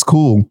everything is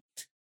cool.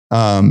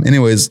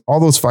 Anyways, all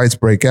those fights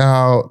break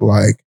out.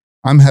 Like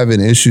I'm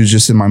having issues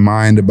just in my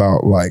mind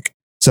about like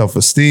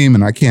self-esteem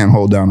and I can't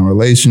hold down a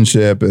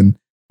relationship and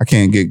I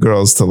can't get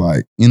girls to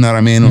like, you know what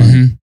I mean?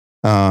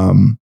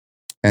 Mm-hmm.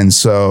 And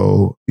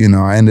so,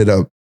 I ended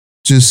up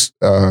just,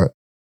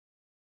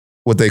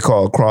 what they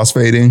call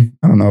crossfading.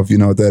 I don't know if you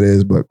know what that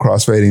is, but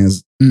crossfading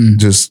is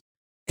just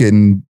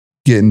getting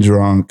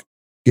drunk,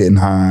 getting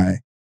high,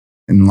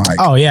 and like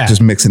just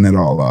mixing it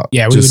all up.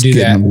 Yeah, we just would do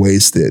getting that.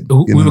 Wasted.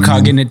 We would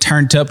call getting it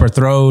turned up or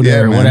throwed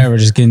or whatever.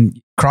 Just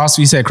getting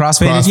you said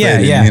crossfaded?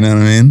 Yeah. You know what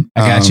I mean?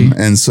 I got you.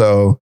 And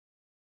so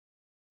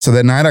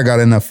that night I got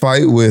in a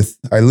fight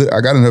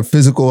I got in a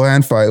physical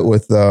hand fight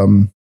with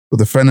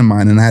a friend of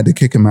mine and I had to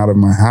kick him out of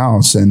my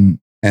house and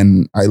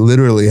I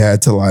literally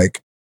had to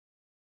like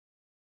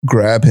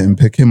grab him,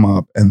 pick him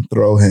up and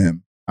throw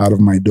him out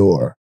of my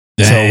door.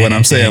 Dang. So when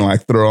I'm saying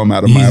like throw him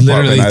out of my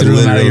apartment, I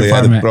literally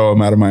had to throw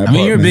him out of my apartment. I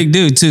mean, you're a big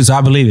dude too, so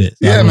I believe it.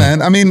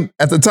 Man. I mean,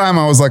 at the time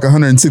I was like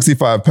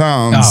 165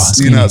 pounds,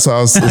 so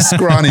I was as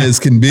scrawny as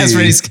can be. That's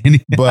pretty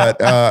skinny.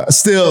 But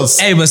still,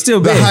 but still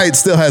the big. height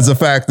still has a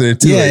factor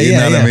to it. You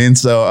know what I mean?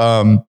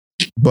 So,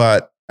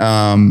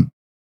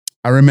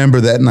 I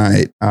remember that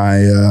night,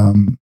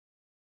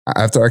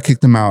 after I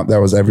kicked him out,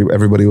 that was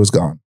everybody was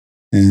gone.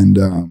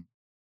 And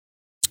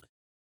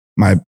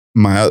my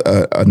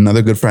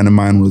another good friend of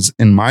mine was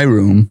in my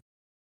room,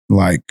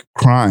 like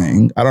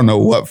crying. I don't know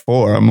what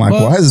for. I'm like,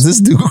 why is this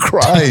dude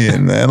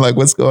crying, man? Like,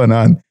 what's going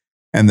on?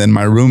 And then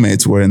my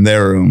roommates were in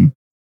their room.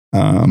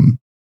 So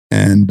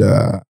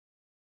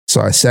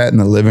I sat in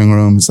the living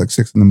room. It's like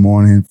 6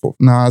 in.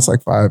 It's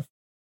like 5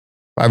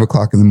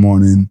 o'clock in the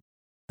morning.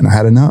 And I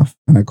had enough.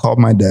 And I called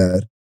my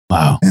dad.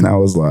 Wow. And I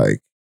was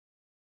like,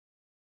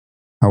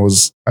 I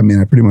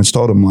pretty much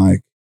told him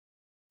like,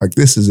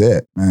 this is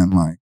it, man.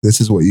 Like, this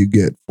is what you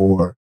get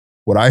for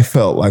what I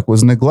felt like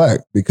was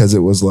neglect because it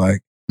was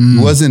like, he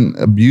wasn't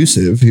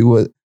abusive. He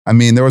was,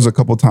 there was a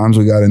couple times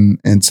we got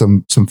in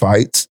some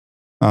fights,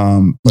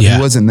 but he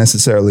wasn't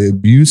necessarily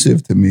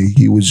abusive to me.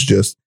 He was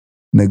just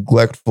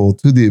neglectful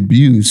to the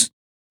abuse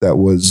that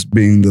was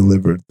being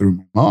delivered through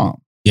my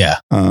mom. Yeah.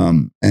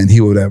 And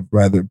he would have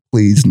rather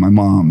pleased my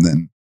mom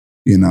than,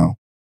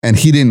 and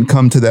he didn't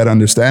come to that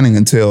understanding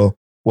until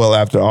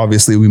after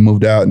obviously we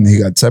moved out and he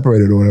got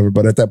separated or whatever.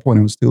 But at that point,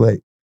 it was too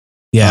late.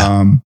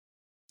 Yeah.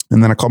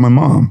 And then I called my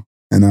mom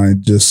and I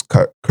just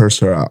cursed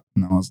her out.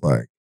 And I was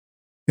like,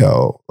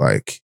 yo,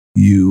 like,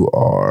 you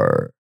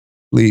are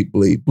bleep,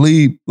 bleep,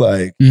 bleep.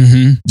 Like,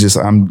 just,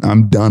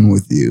 I'm done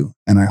with you.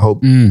 And I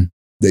hope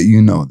that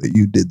you know that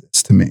you did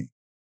this to me.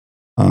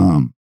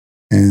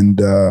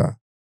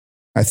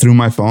 I threw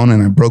my phone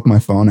and I broke my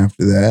phone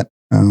after that.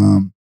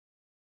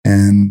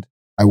 And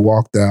I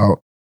walked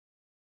out.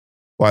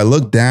 Well, I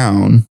looked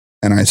down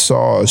and I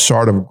saw a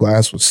shard of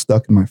glass was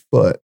stuck in my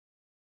foot.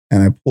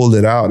 And I pulled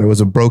it out. It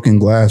was a broken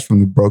glass from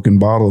the broken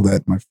bottle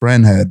that my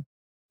friend had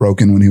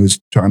broken when he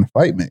was trying to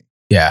fight me.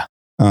 Yeah.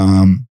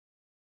 And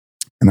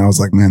I was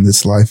like, man,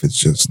 this life is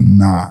just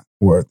not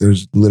worth.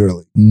 There's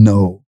literally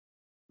no,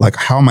 like,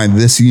 how am I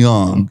this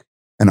young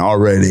and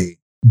already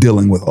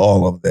dealing with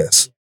all of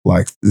this?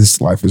 Like, this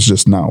life is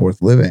just not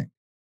worth living.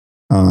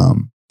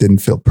 Didn't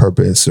feel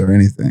purpose or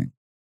anything.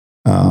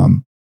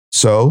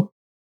 So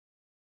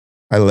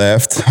I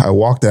left, I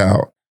walked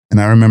out,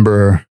 and I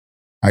remember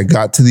I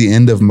got to the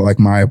end of like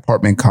my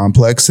apartment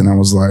complex and I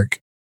was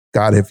like,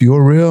 God, if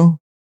you're real,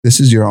 this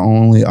is your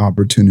only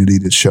opportunity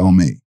to show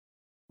me.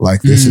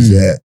 Like, this is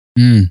it.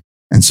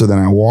 And so then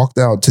I walked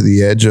out to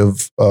the edge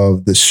of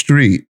the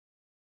street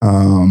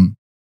and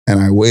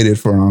I waited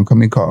for an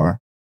oncoming car.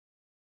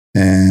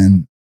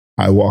 And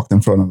I walked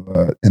in front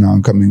of an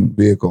oncoming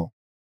vehicle.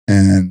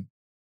 And,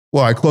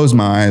 well, I closed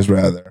my eyes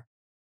rather.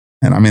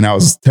 And I mean, I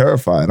was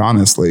terrified,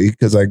 honestly,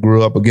 because I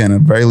grew up, again, in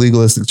a very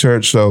legalistic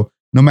church. So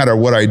no matter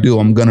what I do,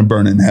 I'm going to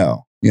burn in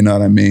hell. You know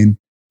what I mean?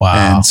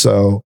 Wow. And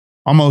so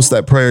almost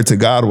that prayer to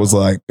God was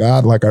like,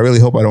 God, like, I really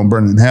hope I don't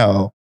burn in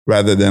hell,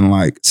 rather than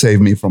like,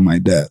 save me from my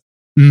death.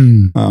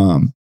 And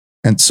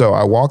so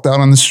I walked out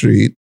on the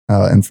street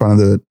in front of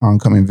the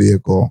oncoming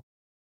vehicle.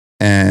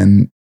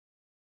 And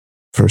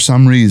for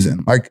some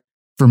reason, like,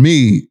 for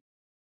me,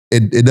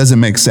 it doesn't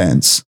make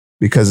sense,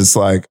 because it's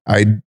like,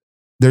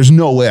 there's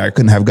no way I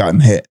couldn't have gotten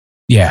hit.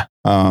 Yeah.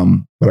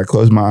 But I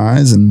closed my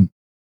eyes and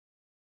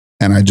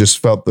I just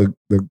felt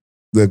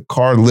the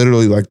car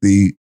literally, like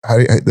the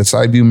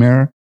side view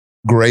mirror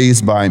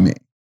grazed by me,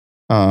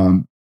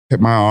 hit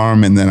my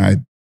arm. And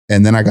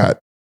then I got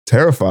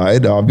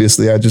terrified.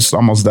 Obviously, I just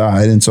almost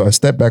died. And so I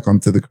stepped back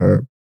onto the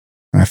curb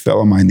and I fell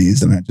on my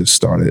knees and I just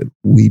started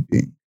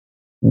weeping,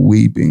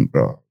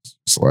 bro.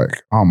 It's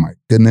like, oh my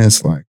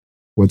goodness, like,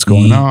 what's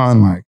going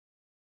on? Like,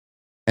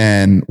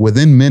 and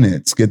within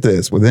minutes, get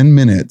this,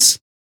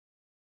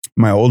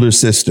 my older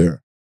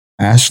sister,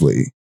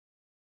 Ashley,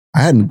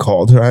 I hadn't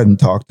called her, I hadn't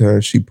talked to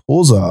her. She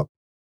pulls up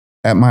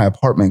at my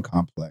apartment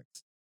complex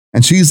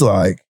and she's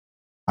like,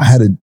 I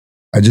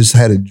just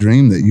had a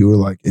dream that you were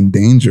like in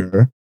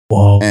danger.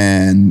 Whoa.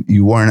 And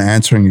you weren't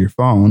answering your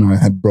phone. I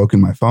had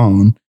broken my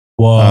phone.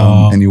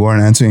 Whoa. And you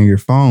weren't answering your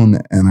phone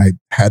and I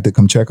had to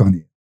come check on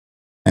you.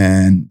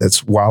 And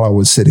that's while I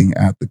was sitting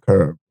at the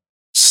curb,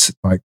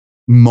 like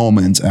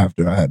moments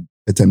after I had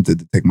attempted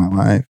to take my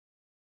life.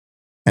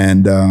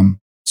 And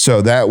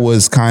so that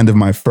was kind of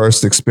my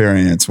first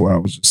experience where I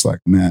was just like,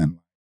 man,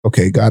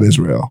 okay, God is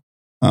real.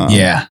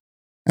 Yeah.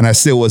 And I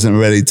still wasn't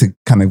ready to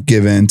kind of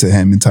give in to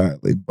him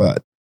entirely,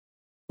 but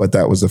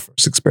that was the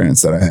first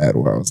experience that I had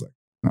where I was like,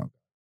 no,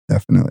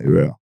 definitely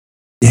real.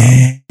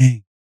 Dang.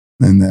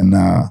 And then,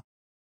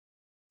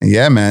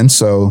 yeah, man.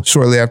 So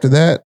shortly after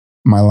that,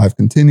 my life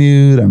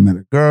continued. I met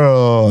a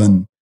girl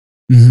and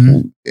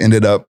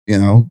ended up,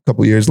 a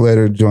couple years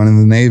later joining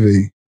the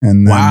Navy.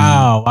 And then,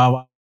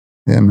 wow.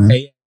 Yeah, man.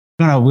 Hey,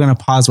 we're gonna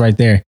pause right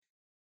there.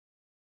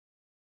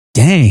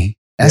 Dang,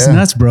 that's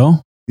nuts, bro.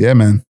 Yeah,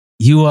 man.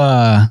 You,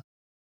 I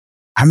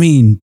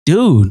mean,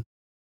 dude,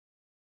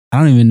 I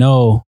don't even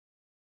know.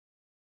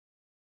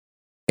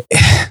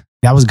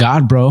 That was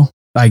God, bro.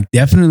 Like,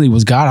 definitely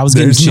was God. I was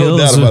getting chills.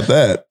 There's no doubt about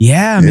that.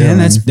 Yeah, man.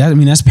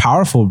 That's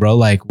powerful, bro.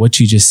 Like what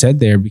you just said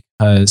there,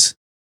 because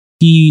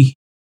he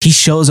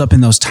shows up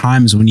in those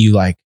times when you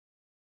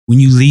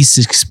least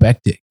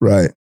expect it.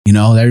 Right.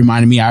 That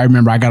reminded me. I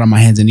remember I got on my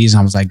hands and knees and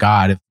I was like,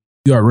 God, if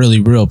you are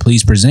really real,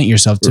 please present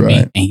yourself to me.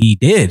 And he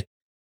did.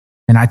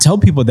 And I tell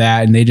people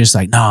that and they just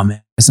like, no,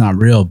 man, it's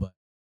not real. But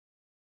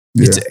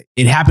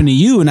it happened to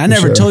you. And I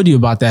never told you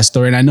about that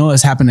story. And I know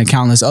it's happened to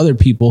countless other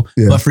people.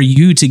 Yeah. But for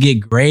you to get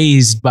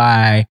grazed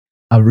by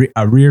a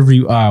rear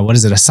view,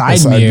 a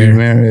side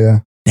mirror. Yeah.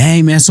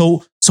 Dang, man.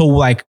 So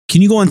like,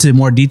 can you go into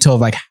more detail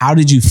of like, how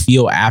did you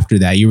feel after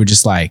that? You were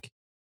just like,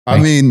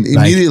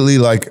 immediately,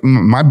 I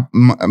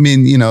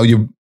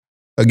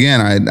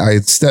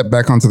stepped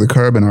back onto the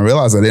curb and I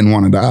realized I didn't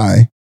want to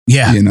die.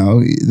 Yeah.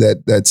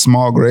 That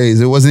small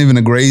graze, it wasn't even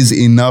a graze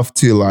enough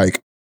to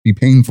like be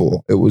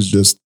painful. It was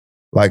just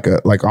like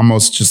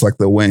almost just like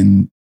the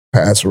wind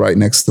passed right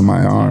next to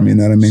my arm. You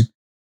know what I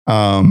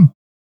mean?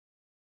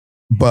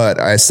 But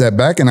I stepped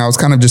back and I was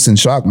kind of just in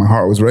shock. My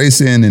heart was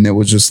racing and it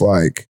was just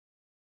like,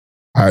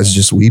 I was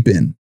just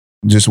weeping.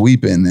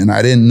 And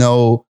I didn't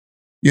know,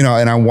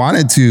 and I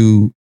wanted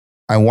to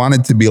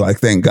be like,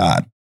 thank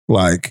God.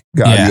 Like,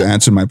 God, you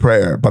answered my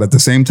prayer. But at the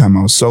same time,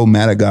 I was so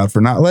mad at God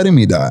for not letting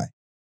me die.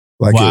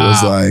 Like, It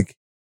was like,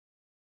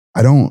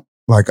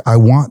 like, I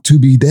want to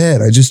be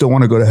dead. I just don't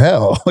want to go to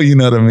hell. You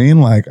know what I mean?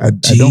 Like, I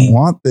don't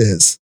want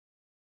this.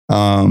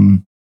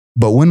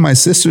 But when my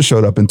sister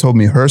showed up and told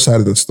me her side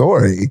of the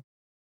story,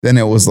 then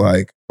it was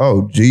like,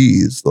 oh,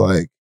 geez,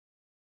 like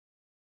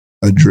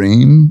a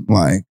dream,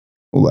 like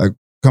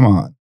come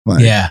on,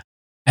 like, yeah.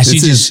 And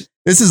this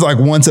is like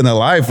once in a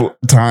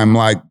lifetime,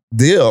 like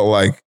deal.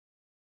 Like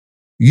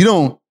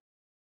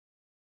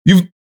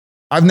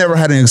I've never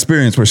had an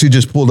experience where she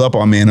just pulled up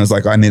on me and was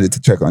like, I needed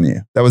to check on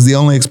you. That was the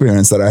only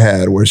experience that I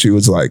had where she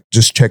was like,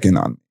 just checking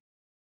on me.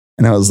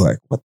 And I was like,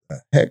 what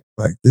the heck?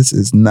 Like, this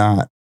is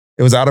not,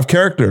 it was out of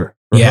character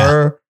for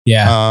her.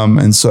 Yeah.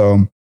 And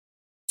so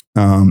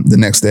the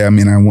next day, I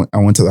mean, I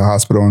went to the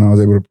hospital and I was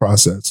able to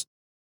process.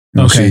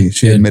 You know,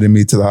 she admitted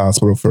me to the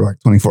hospital for like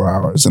 24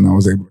 hours and I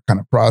was able to kind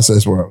of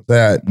process where I was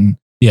at and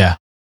had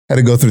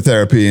to go through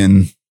therapy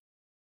and,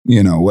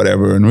 you know,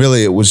 whatever. And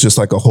really it was just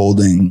like a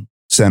holding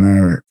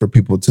center for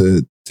people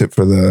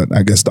for the,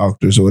 I guess,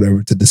 doctors or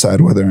whatever to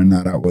decide whether or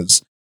not I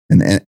was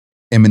an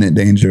imminent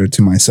danger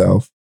to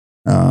myself.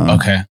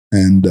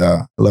 And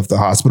I left the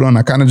hospital and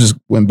I kind of just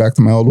went back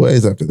to my old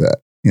ways after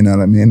that. You know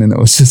what I mean? And it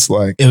was just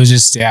like, it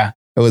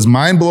was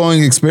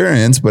mind-blowing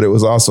experience, but it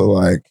was also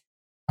like,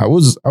 I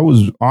was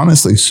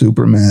honestly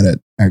super mad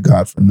at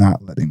God for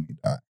not letting me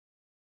die.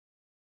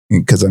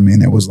 Because I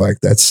mean, it was like,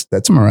 that's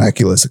a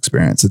miraculous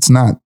experience. It's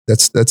not,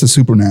 that's a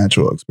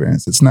supernatural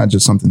experience. It's not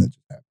just something that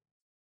just happened.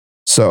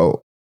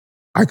 So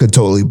I could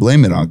totally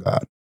blame it on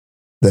God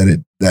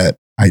that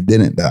I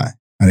didn't die.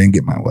 I didn't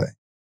get my way.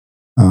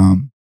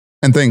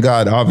 And thank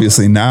God,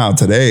 obviously now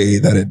today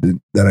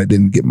that I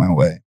didn't get my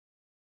way.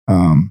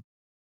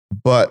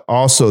 But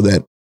also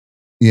that,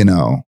 you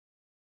know,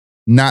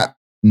 not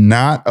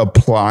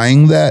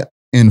applying that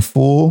in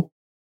full,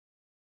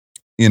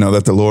 you know,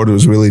 that the Lord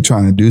was really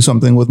trying to do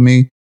something with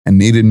me and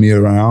needed me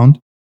around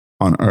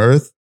on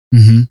earth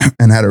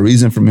and had a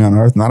reason for me on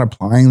earth. Not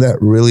applying that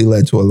really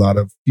led to a lot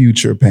of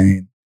future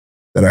pain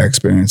that I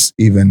experienced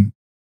even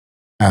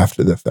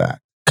after the fact.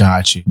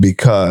 Got you.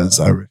 Because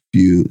I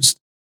refused.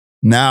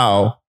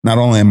 Now, not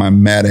only am I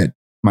mad at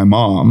my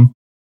mom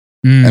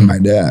and my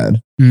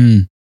dad,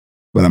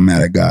 but I'm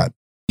mad at God.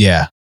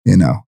 Yeah. You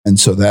know, and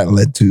so that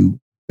led to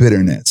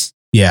bitterness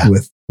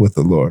with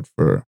the Lord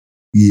for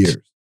years.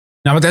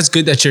 No, but that's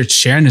good that you're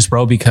sharing this,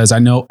 bro, because I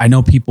know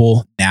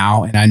people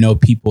now, and I know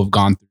people have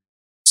gone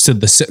through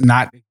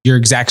not your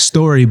exact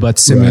story, but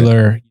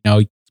similar, you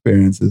know,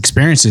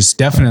 experiences,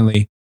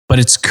 definitely. But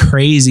it's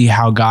crazy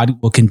how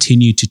God will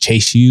continue to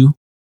chase you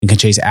and can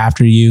chase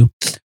after you.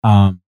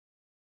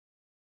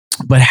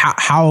 But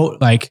how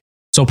like,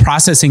 so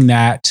processing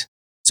that,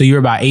 so you were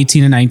about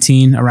 18 and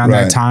 19 around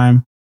that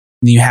time,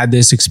 and you had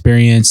this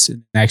experience,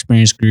 and that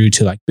experience grew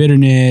to like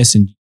bitterness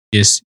and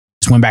just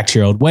went back to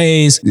your old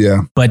ways.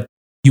 Yeah. But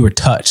you were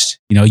touched,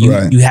 you know,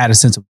 you had a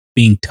sense of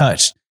being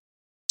touched.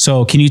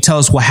 So can you tell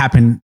us what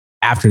happened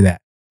after that?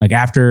 Like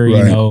after,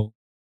 you know,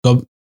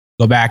 go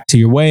back to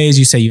your ways,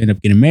 you say you end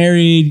up getting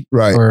married.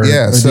 Right. Or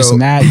this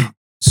and that.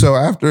 So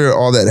after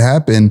all that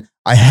happened,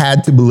 I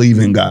had to believe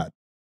in God.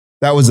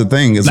 That was the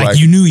thing. Is like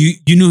you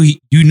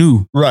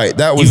knew. Right.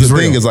 That was the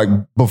thing. Is like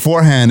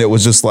beforehand, it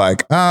was just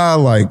like,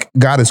 like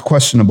God is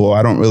questionable.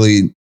 I don't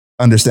really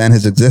understand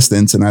his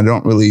existence, and I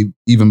don't really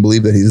even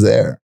believe that he's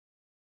there.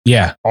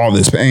 Yeah. All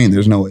this pain,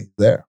 there's no way he's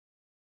there.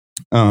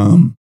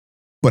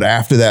 But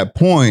after that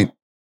point,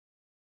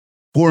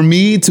 for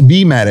me to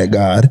be mad at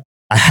God,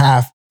 I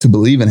have to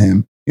believe in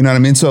him. You know what I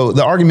mean? So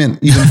the argument,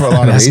 even for a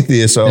lot of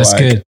atheists, are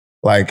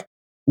like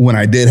when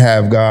I did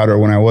have God, or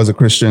when I was a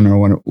Christian, or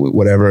when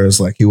whatever, is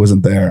like he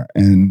wasn't there,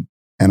 and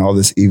all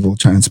this evil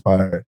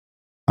transpired.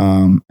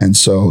 And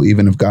so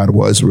even if God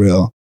was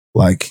real,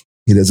 like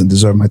he doesn't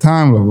deserve my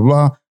time, blah, blah,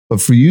 blah.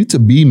 But for you to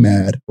be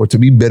mad or to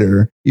be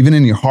bitter, even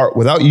in your heart,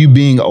 without you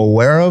being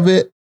aware of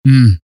it,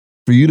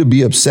 for you to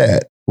be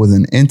upset with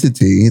an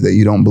entity that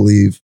you don't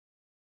believe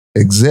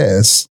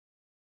exists,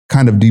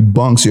 kind of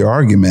debunks your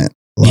argument.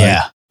 Like,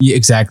 yeah,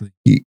 exactly.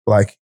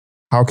 Like,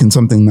 how can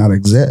something not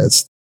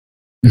exist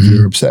if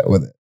you're upset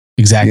with it?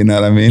 Exactly. You know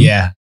what I mean?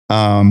 Yeah.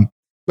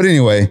 But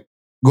anyway,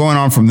 going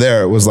on from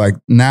there, it was like,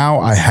 now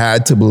I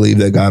had to believe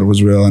that God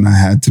was real, and I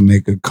had to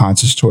make a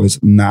conscious choice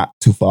not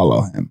to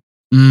follow him.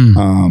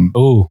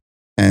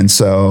 And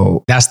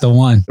so that's the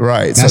one.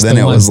 Right. So then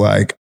it was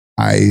like,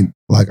 I'm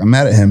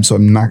mad at him, so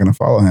I'm not going to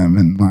follow him.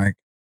 And like,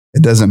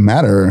 it doesn't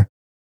matter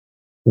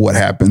what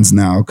happens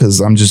now, because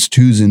I'm just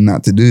choosing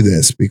not to do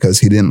this because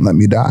he didn't let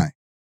me die.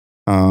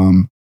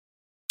 And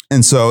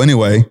so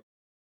anyway,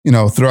 you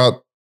know,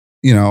 throughout,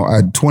 you know,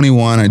 at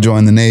 21, I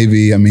joined the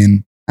Navy. I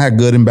mean, I had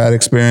good and bad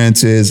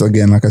experiences.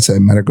 Again, like I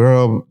said, met a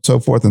girl, so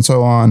forth and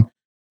so on.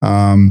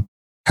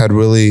 Had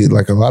really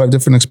like a lot of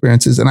different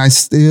experiences, and I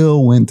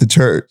still went to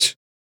church.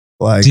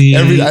 Like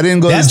I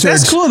didn't go to church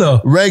that's cool,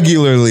 though.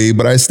 Regularly,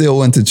 but I still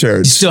went to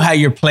church. You still had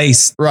your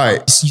place.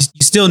 Right. You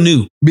still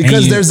knew.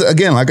 Because there's,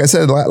 again, like I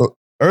said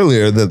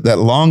earlier, that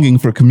longing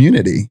for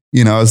community.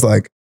 You know, it's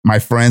like my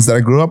friends that I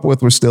grew up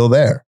with were still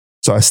there.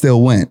 So I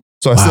still went.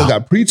 So I still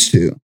got preached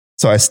to.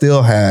 So I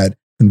still had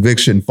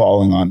conviction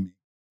falling on me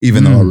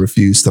even though I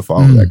refused to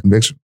follow that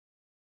conviction.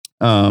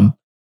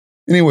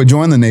 Anyway,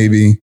 joined the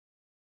Navy,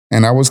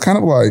 and I was kind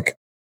of like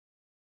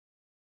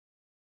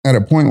at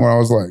a point where I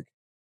was like,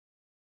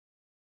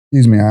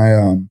 excuse me,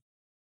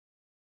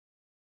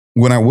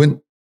 when I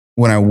went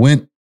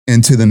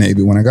into the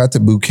Navy, when I got to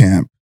boot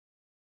camp,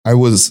 I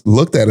was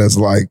looked at as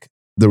like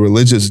the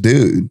religious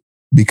dude,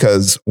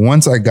 because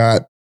once I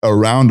got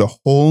around a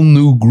whole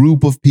new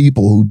group of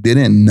people who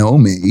didn't know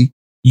me.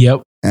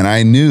 Yep. And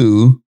I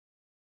knew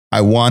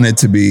I wanted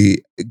to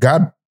be,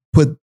 God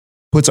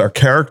puts our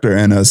character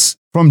in us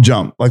from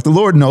jump. Like the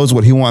Lord knows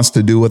what he wants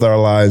to do with our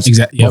lives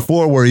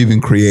before we're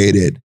even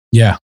created.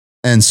 Yeah.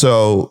 And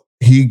so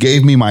he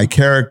gave me my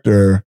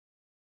character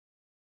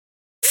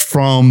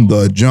from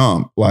the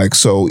jump. Like,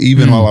 so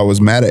even while I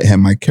was mad at him,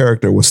 my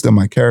character was still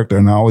my character.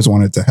 And I always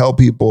wanted to help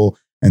people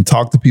and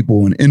talk to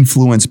people and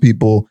influence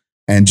people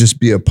and just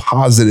be a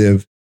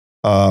positive,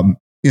 I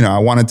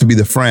wanted to be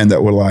the friend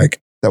that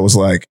was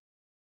like,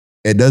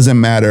 it doesn't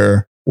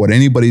matter what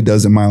anybody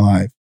does in my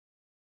life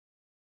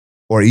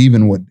or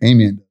even what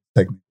Damien does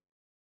technically.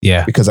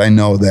 Yeah. Because I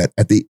know that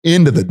at the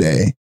end of the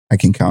day, I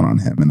can count on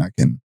him and I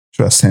can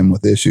trust him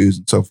with issues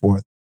and so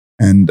forth.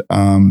 And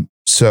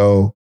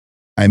so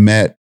I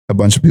met a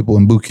bunch of people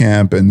in boot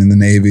camp and in the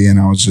Navy, and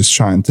I was just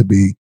trying to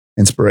be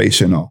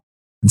inspirational.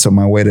 And so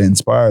my way to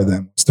inspire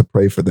them was to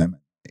pray for them.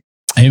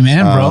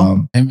 Amen,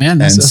 bro. Amen.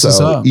 That's what's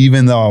up.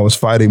 Even though I was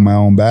fighting my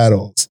own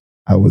battles,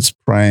 I was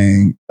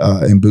praying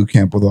in boot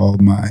camp with all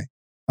of my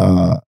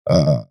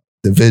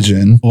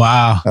division.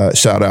 Wow.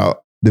 Shout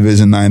out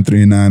Division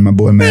 939, my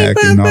boy Mac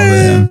and all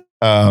of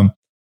them.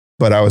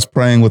 But I was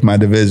praying with my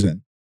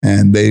division,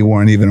 and they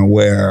weren't even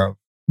aware of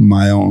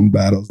my own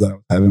battles that I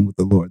was having with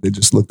the Lord. They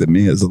just looked at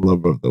me as a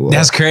lover of the Lord.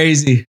 That's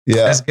crazy.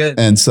 Yeah. That's good.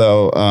 And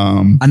so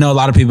I know a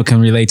lot of people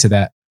can relate to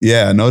that.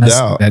 Yeah, no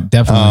doubt. That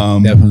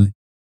definitely.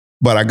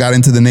 But I got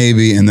into the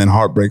Navy, and then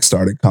heartbreak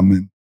started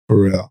coming for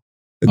real.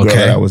 The girl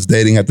that I was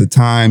dating at the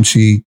time,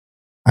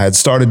 I had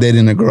started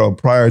dating a girl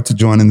prior to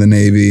joining the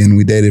Navy, and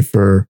we dated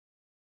for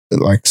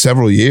like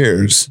several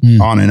years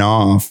on and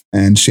off.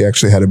 And she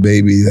actually had a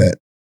baby that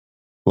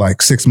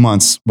like 6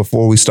 months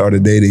before we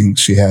started dating,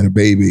 she had a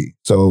baby.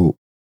 So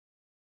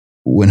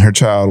when her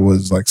child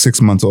was like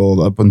 6 months old,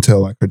 up until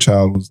like her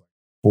child was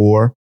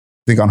 4, I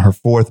think on her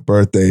 4th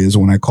birthday is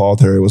when I called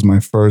her. It was my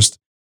first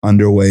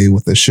underway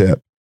with the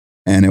ship.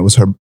 And it was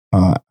her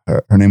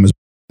name was,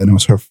 and it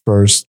was her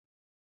 4th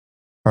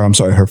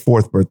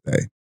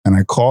birthday. And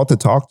I called to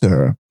talk to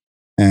her,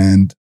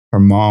 and her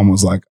mom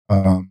was like,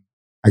 I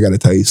got to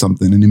tell you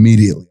something. And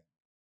immediately,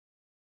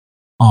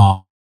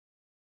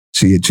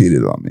 she had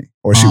cheated on me,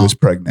 or she was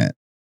pregnant.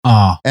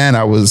 And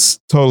I was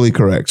totally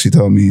correct. She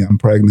told me I'm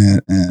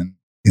pregnant, and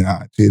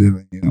I cheated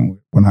on you, and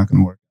we're not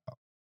going to work out.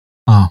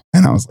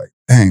 And I was like,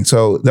 dang.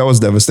 So that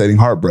was devastating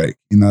heartbreak.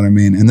 You know what I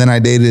mean? And then I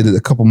dated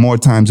a couple more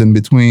times in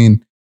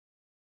between.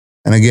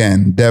 And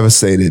again,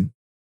 devastated,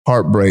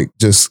 heartbreak,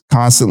 just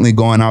constantly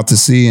going out to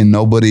sea, and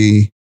I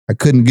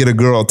couldn't get a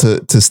girl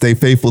to stay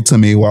faithful to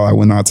me while I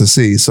went out to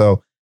sea.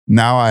 So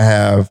now I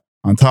have,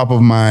 on top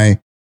of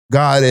my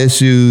God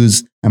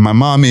issues and my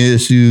mommy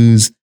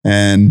issues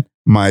and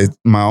my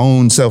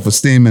own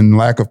self-esteem and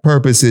lack of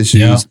purpose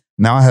issues,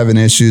 now I have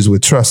issues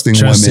with trusting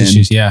women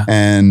issues,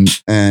 and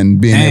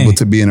being able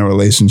to be in a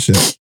relationship.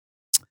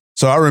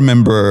 So I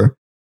remember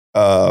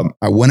I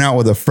went out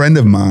with a friend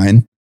of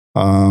mine.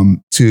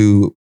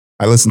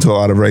 I listen to a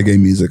lot of reggae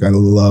music. I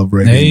love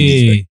reggae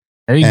music.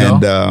 There you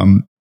go.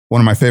 And one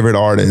of my favorite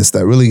artists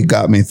that really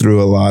got me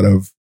through a lot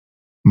of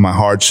my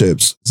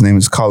hardships, his name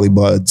is Collie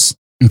Buddz.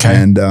 Okay.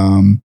 And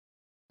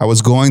I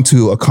was going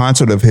to a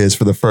concert of his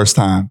for the first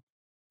time.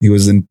 He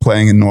was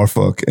playing in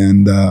Norfolk,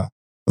 and I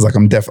was like,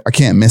 I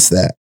can't miss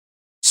that.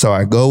 So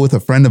I go with a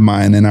friend of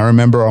mine, and I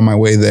remember on my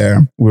way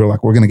there, we were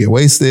like, we're going to get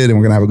wasted and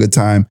we're going to have a good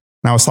time.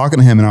 And I was talking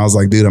to him, and I was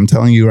like, dude, I'm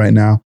telling you right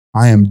now,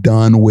 I am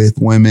done with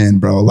women,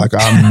 bro. Like,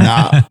 I'm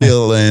not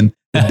feeling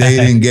the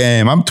dating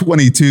game. I'm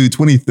 22,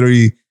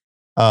 23.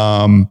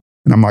 And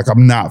I'm like,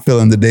 I'm not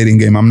feeling the dating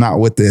game. I'm not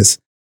with this.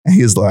 And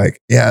he's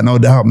like, yeah, no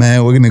doubt,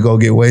 man. We're going to go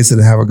get wasted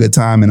and have a good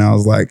time. And I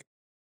was like,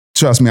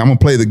 trust me, I'm going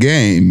to play the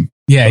game.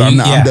 Yeah. I'm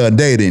done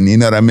dating. You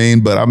know what I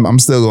mean? But I'm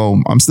still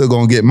going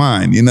to get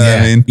mine. You know what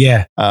I mean?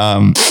 Yeah.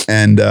 And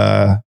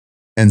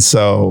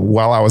so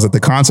while I was at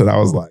the concert, I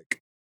was like,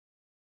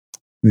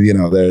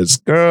 there's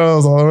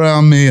girls all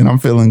around me, and I'm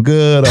feeling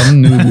good.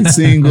 I'm newly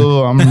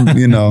single.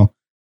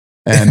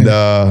 And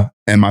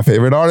my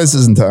favorite artist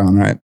is in town,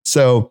 right?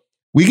 So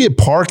we get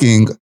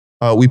parking.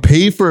 We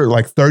paid for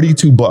like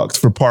 $32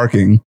 for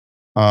parking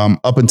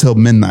up until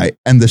midnight,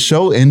 and the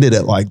show ended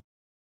at like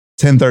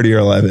 10:30 or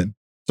 11.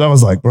 So I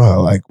was like,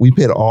 bro, like we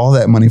paid all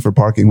that money for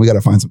parking. We got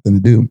to find something to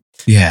do.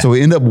 Yeah. So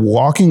we end up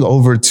walking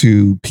over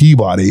to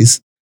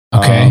Peabody's.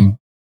 Okay.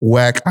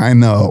 Whack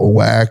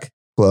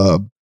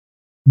club.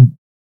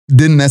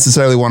 Didn't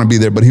necessarily want to be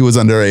there, but he was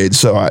underage.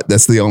 So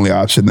that's the only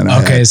option that I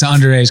had. Okay, it's an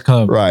underage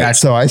club. Right. Gotcha.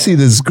 So I see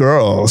this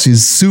girl.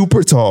 She's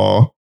super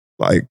tall,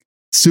 6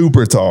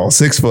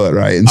 foot,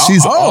 right? And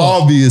she's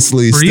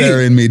obviously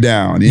staring me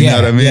down. You know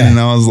what I mean? Yeah. And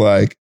I was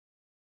like,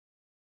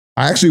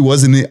 I actually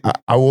wasn't.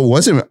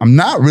 I'm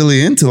not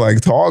really into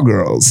like tall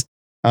girls.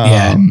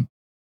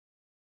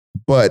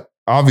 But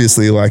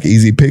obviously, like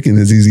easy picking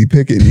is easy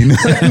picking. You know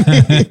what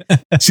I mean?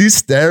 She's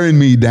staring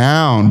me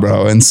down,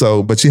 bro. And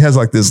so, but she has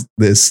like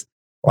this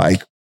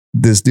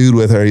dude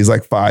with her. He's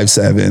like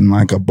 5'7",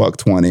 like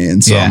 $120.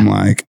 And so I'm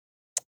like,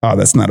 oh,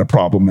 that's not a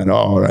problem at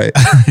all, right?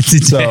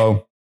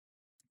 So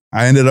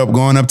I ended up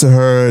going up to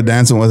her,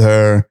 dancing with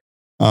her.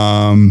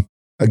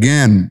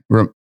 Again,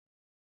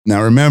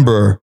 now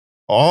remember,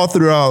 all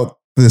throughout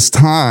this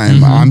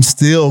time, I'm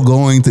still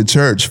going to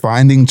church,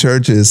 finding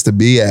churches to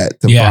be at,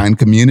 to find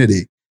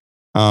community.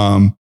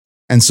 And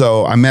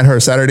so I met her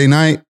Saturday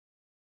night,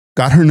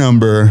 got her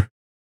number,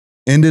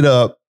 ended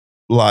up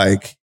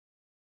like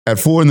at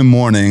 4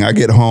 a.m. I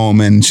get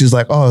home and she's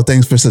like, oh,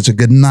 thanks for such a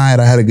good night.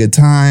 I had a good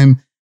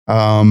time.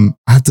 I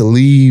have to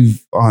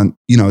leave on,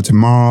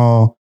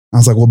 tomorrow. I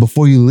was like, well,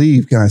 before you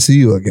leave, can I see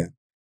you again?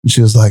 And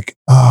she was like,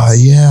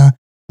 yeah.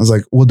 I was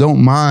like, well,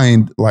 don't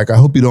mind. Like, I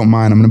hope you don't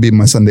mind. I'm going to be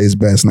my Sunday's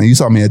best. Now, you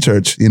saw me at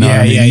church,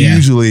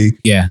 Usually,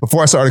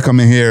 before I started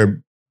coming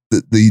here,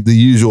 the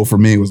usual for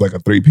me was like a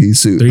 3-piece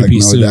suit.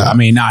 Suit. Doubt. I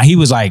mean, he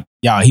was like,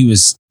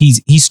 he's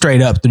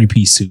straight up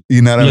 3-piece suit.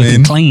 You know what I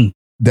mean? Clean.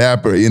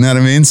 Dapper, you know what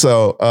I mean?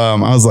 So I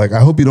was like, I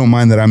hope you don't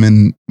mind that I'm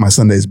in my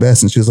Sunday's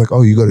best. And she was like,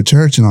 oh, you go to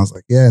church? And I was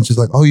like, yeah. And she's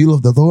like, oh, you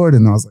love the Lord?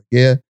 And I was like,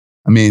 yeah.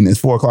 I mean, it's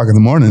 4 o'clock in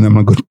the morning. I'm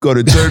going to go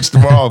to church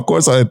tomorrow. Of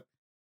course,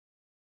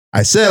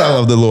 I said I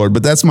love the Lord,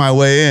 but that's my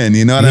way in.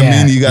 You know what I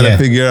mean? You got to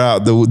figure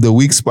out the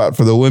weak spot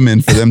for the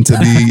women for them to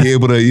be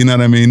able to, you know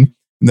what I mean?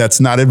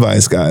 That's not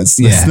advice, guys.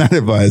 That's not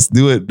advice.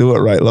 Do it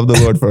right. Love the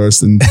Lord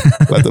first and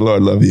let the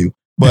Lord love you.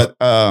 But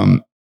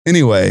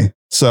anyway,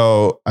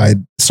 so I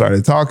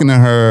started talking to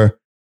her.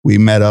 We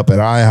met up at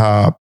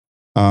IHOP.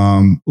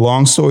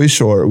 Long story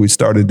short, we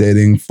started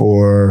dating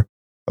for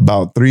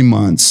about 3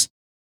 months.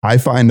 I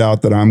find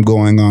out that I'm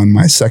going on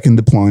my second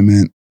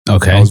deployment.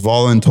 Okay. I was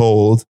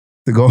voluntold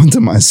to go into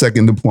my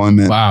second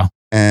deployment. Wow.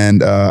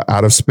 And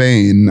out of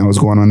Spain, I was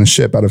going on a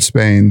ship out of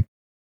Spain.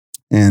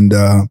 And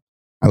I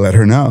let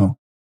her know.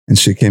 And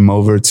she came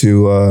over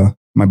to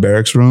my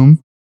barracks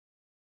room,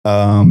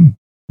 I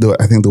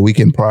think the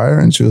weekend prior.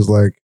 And she was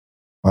like,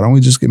 why don't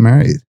we just get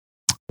married?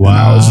 Wow. And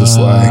I was just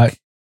like,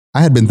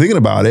 I had been thinking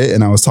about it.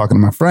 And I was talking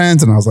to my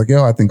friends. And I was like,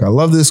 yo, I think I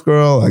love this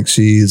girl. Like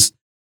she's,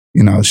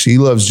 she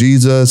loves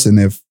Jesus. And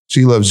if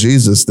she loves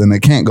Jesus, then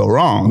it can't go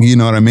wrong. You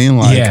know what I mean?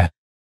 Like,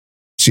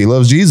 she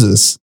loves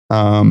Jesus.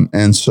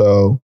 And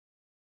so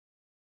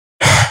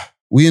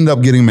we end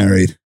up getting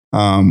married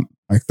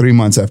like 3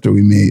 months after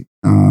we meet.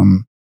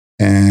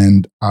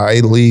 And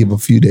I leave a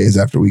few days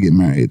after we get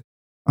married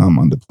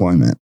on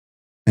deployment.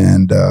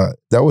 And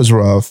that was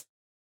rough.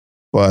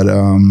 But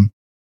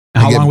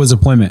how long was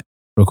deployment?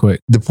 Real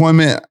quick.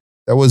 Deployment,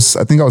 I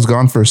think I was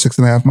gone for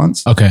 6.5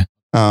 months. Okay.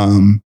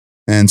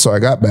 And so I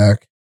got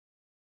back,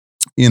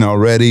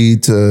 ready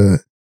to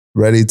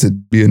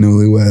be a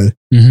newlywed.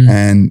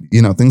 And,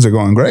 things are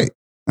going great.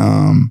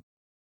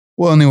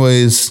 Well,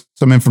 anyways,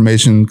 some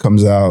information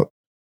comes out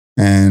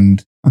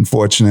and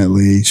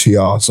unfortunately she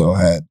also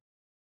had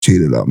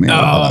cheated on me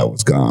while I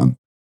was gone.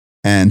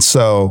 And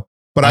so,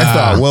 but I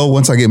thought, well,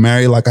 once I get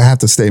married, like I have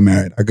to stay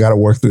married. I got to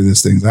work through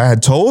these things. I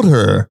had told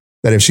her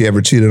that if she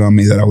ever cheated on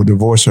me, that I would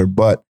divorce her.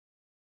 But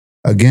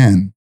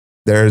again,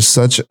 there's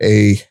such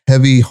a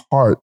heavy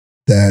heart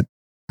that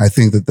I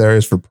think that there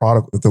is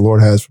that the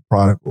Lord has for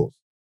prodigals,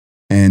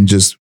 and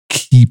just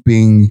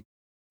keeping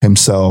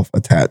himself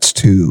attached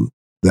to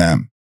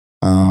them.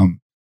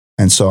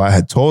 And so I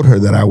had told her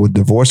that I would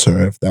divorce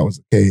her if that was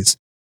the case.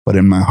 But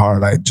in my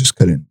heart, I just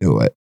couldn't do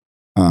it.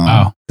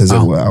 Because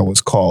I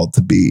was called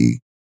to be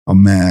a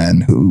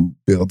man who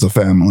builds a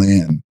family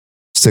and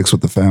sticks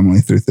with the family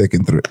through thick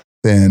and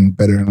thin,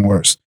 better and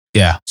worse.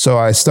 Yeah. So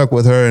I stuck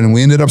with her and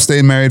we ended up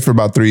staying married for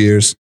about 3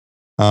 years.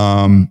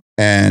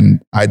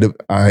 And I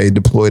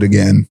deployed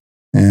again.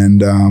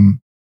 And,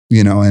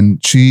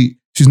 and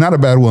she's not a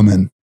bad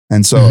woman.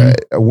 And so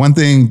one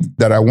thing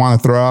that I want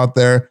to throw out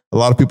there, a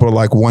lot of people are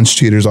like, once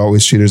cheaters,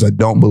 always cheaters. I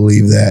don't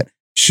believe that.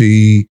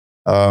 She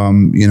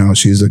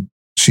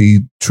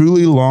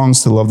truly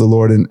longs to love the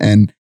Lord.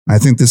 And I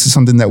think this is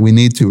something that we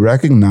need to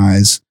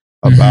recognize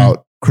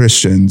about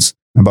Christians,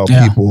 about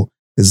people,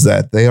 is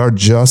that they are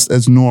just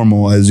as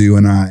normal as you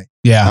and I.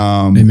 Yeah.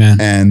 Amen.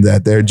 And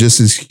that they're just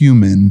as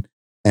human,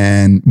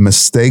 and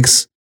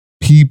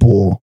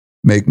people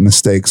make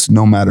mistakes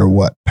no matter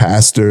what.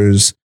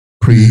 Pastors,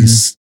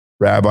 priests,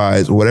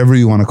 rabbis, whatever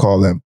you want to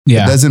call them.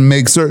 Yeah. It doesn't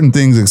make certain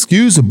things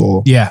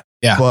excusable. Yeah.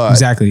 Yeah. But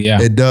exactly.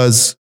 Yeah. It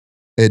does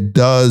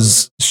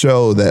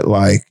show that,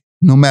 like,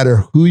 no matter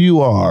who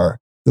you are,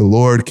 the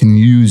Lord can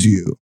use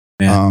you.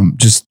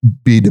 Just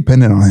be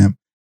dependent on him.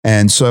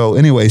 And so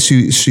anyway,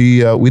 we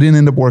didn't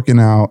end up working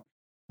out.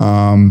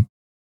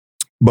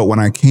 But when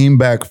I came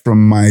back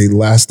from my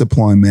last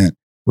deployment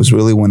was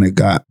really when it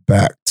got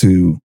back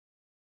to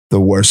the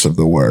worst of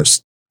the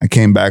worst. I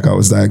came back, I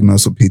was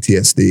diagnosed with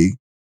PTSD,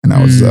 and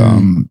I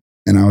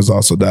was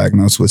also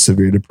diagnosed with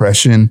severe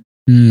depression.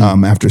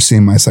 After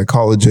seeing my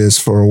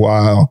psychologist for a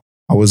while,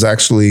 I was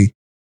actually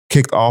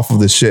kicked off of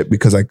the ship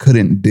because I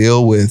couldn't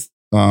deal with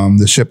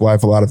the ship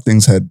life. A lot of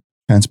things had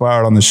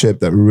transpired on the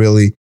ship that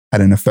really had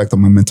an effect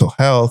on my mental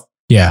health.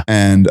 Yeah.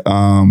 And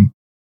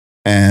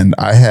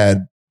I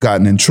had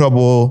gotten in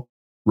trouble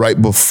right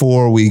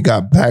before we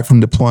got back from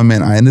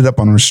deployment. I ended up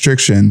on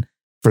restriction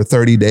for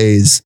 30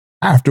 days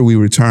after we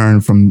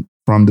returned from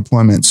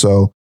deployment.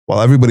 So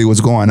while everybody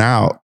was going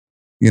out,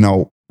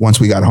 once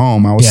we got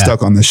home, I was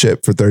stuck on the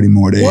ship for 30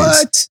 more days.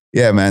 What?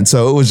 Yeah, man.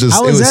 So it was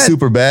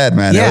super bad,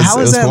 man. Yeah, how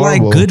is that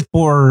horrible. like good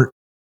for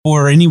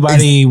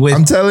anybody with?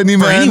 I'm telling you,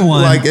 man.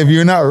 Anyone. Like if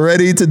you're not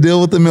ready to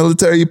deal with the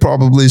military, you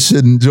probably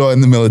shouldn't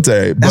join the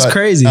military. That's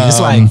crazy. It's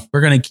like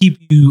we're gonna keep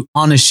you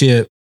on the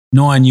ship,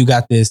 knowing you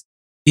got this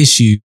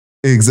issue.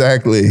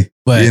 Exactly.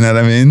 But you know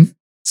what I mean?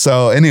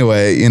 So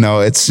anyway,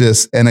 it's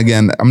just, and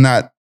again, I'm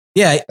not.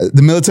 Yeah,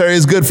 the military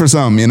is good for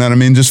some. You know what I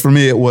mean? Just for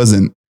me, it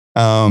wasn't.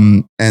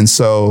 And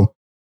so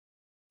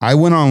I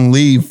went on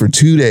leave for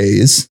 2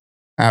 days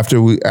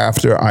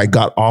after I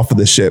got off of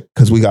the ship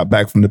because we got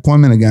back from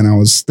deployment again. I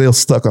was still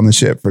stuck on the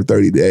ship for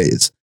 30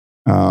 days.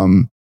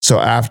 So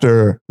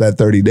after that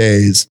 30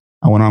 days,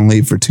 I went on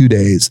leave for 2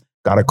 days,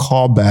 got a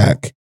call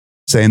back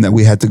saying that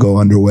we had to go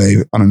underway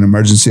on an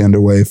emergency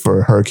underway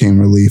for hurricane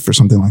relief or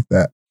something like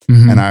that.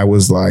 Mm-hmm. And I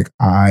was like,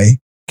 I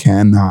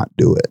cannot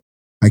do it.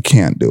 I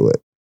can't do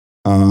it.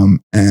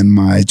 And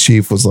my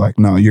chief was like,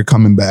 no, you're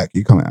coming back.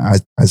 You're coming. I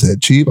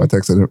said, Chief, I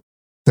texted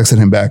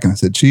him back and I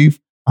said, Chief,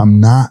 I'm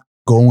not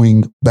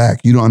going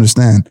back. You don't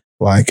understand.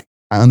 Like,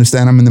 I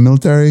understand I'm in the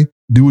military.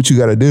 Do what you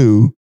got to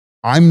do.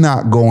 I'm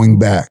not going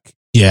back.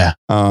 Yeah.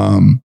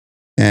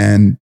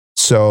 And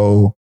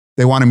so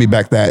they wanted me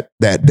back that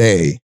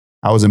day.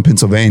 I was in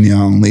Pennsylvania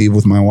on leave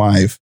with my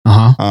wife.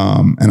 And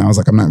I was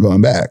like, I'm not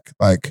going back.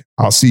 Like,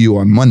 I'll see you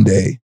on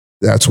Monday.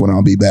 That's when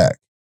I'll be back.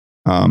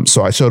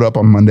 So I showed up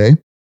on Monday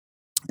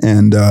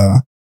and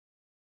I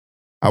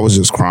was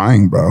just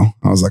crying, bro.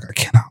 I was like, I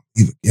cannot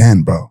leave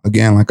again, bro.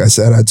 Again, like I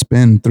said, I'd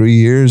spend 3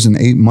 years and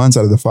 8 months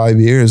out of the 5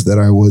 years that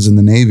I was in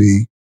the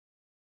Navy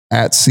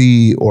at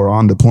sea or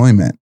on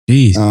deployment.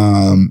 Jeez.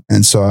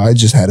 And so I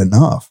just had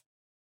enough.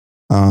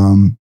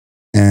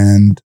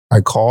 And I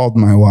called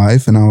my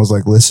wife and I was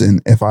like, listen,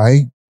 if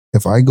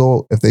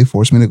they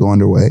force me to go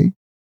underway,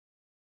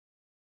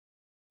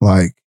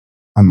 like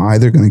I'm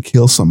either going to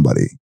kill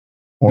somebody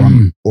or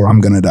I'm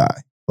going to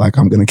die. Like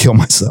I'm going to kill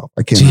myself.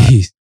 I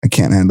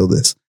can't handle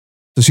this.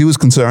 So she was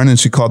concerned and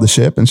she called the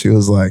ship and she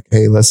was like,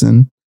 hey,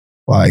 listen,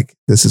 like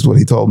this is what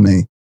he told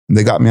me. And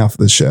they got me off of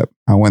the ship.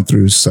 I went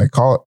through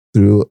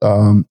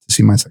to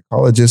see my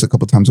psychologist a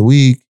couple times a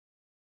week.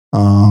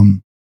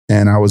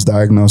 And I was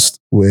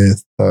diagnosed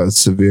with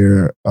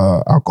severe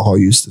alcohol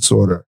use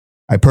disorder.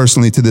 I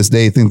personally, to this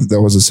day, think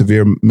that was a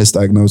severe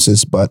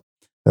misdiagnosis, but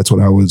that's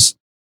what I was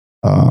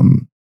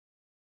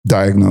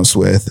diagnosed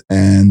with.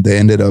 And they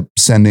ended up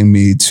sending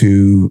me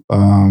to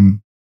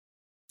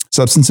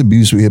Substance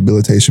Abuse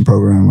Rehabilitation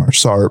Program, or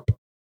SARP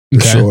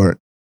for short.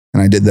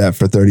 And I did that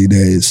for 30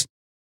 days.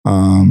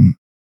 All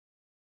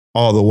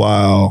the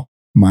while,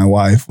 my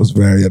wife was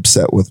very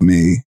upset with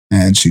me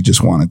and she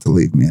just wanted to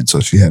leave me. And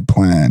so she had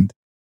planned.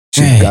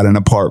 She got an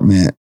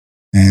apartment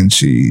and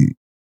she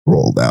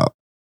rolled out.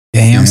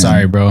 Dang, I'm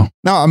sorry, bro.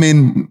 No, I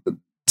mean,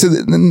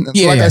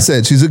 I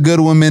said, she's a good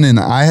woman and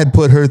I had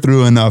put her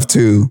through enough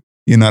too.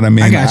 You know what I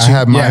mean? I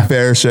had my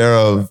fair share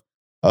of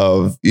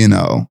I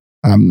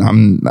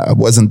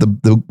wasn't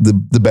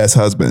the best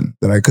husband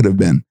that I could have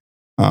been.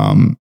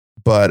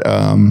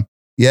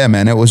 Yeah,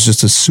 man, it was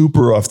just a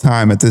super rough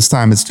time. At this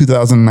time, it's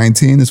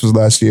 2019. This was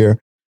last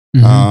year,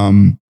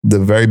 the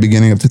very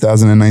beginning of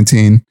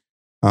 2019.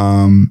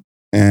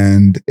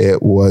 And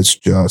it was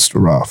just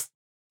rough.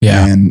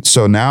 Yeah. And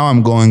so now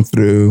I'm going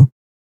through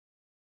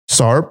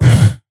SARP.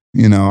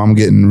 I'm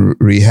getting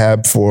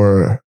rehab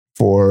for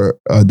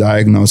a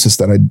diagnosis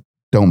that I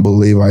don't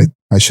believe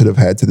I should have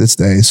had to this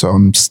day. So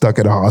I'm stuck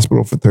at a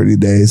hospital for 30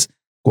 days,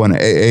 going to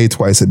AA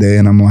twice a day.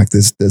 And I'm like,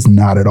 this does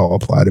not at all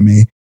apply to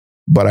me.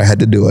 But I had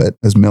to do it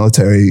as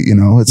military,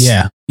 it's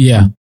I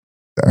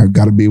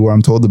got to be where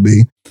I'm told to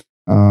be.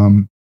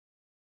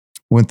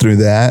 Went through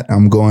that.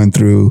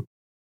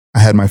 I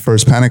had my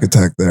first panic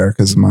attack there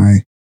because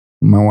my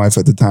wife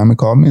at the time had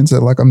called me and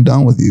said, like, I'm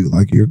done with you.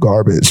 Like, you're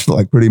garbage,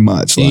 like pretty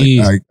much.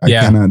 Jeez. Like I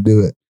cannot do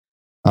it.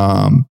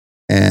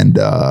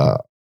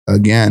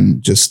 Again,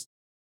 just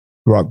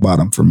rock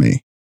bottom for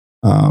me.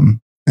 And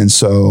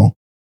so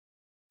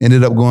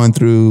ended up going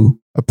through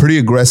a pretty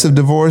aggressive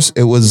divorce.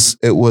 It was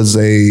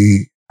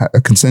a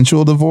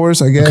consensual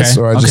divorce, I guess,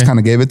 or I just kind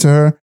of gave it to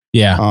her.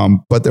 Yeah.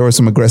 But there were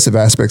some aggressive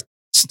aspects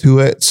to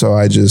it. So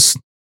I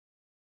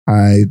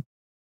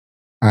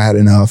had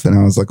enough and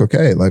I was like,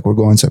 okay, like we're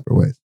going separate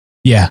ways.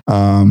 Yeah.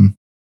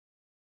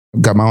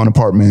 Got my own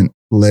apartment,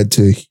 led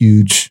to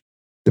huge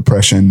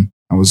depression.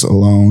 I was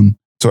alone.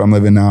 So I'm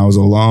living now. I was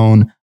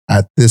alone.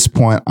 At this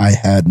point, I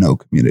had no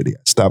community.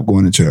 I stopped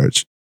going to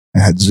church. I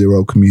had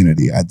zero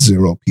community. I had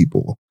zero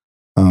people.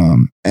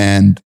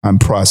 And I'm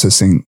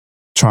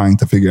trying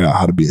to figure out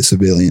how to be a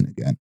civilian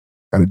again.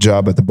 Got a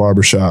job at the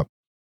barbershop.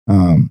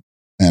 And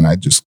I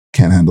just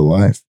can't handle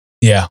life.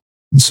 Yeah.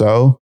 And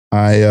so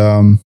I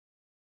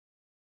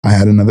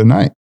had another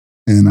night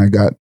and I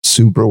got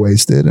super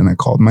wasted and I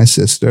called my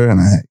sister and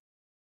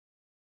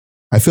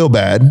I feel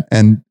bad.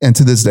 And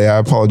to this day, I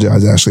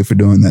apologize, Ashley, for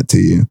doing that to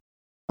you.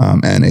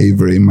 And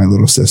Avery, my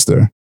little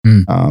sister.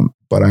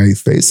 But I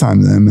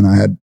FaceTimed them and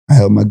I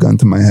held my gun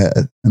to my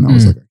head and I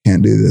was like, I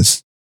can't do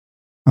this.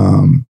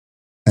 And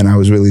I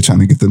was really trying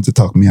to get them to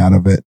talk me out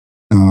of it.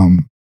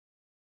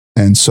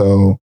 And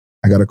so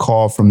I got a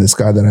call from this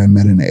guy that I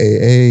met in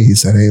AA. He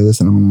said, hey,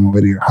 listen, I'm on my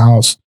way to your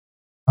house.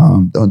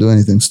 Don't do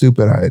anything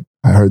stupid.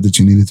 I heard that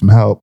you needed some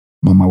help.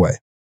 I'm on my way.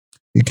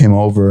 He came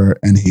over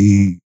and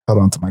he held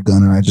onto my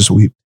gun and I just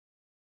wept.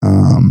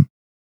 And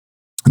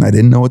I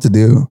didn't know what to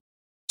do.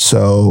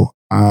 So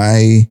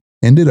I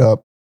ended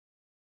up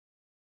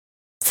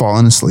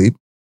falling asleep,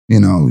 you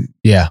know.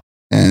 Yeah.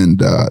 And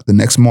the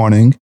next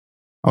morning,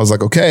 I was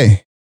like,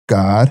 okay,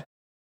 God,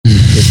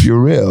 if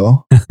you're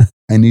real,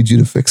 I need you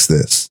to fix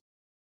this.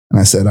 And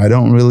I said, I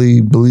don't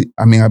really believe,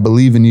 I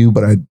believe in you,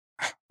 but I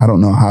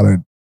don't know how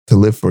to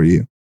live for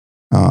you.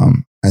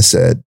 I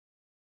said,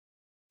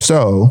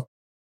 so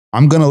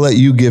I'm going to let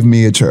you give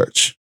me a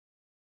church.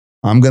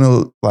 I'm going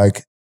to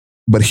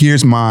but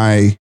here's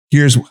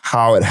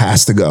how it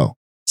has to go.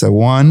 So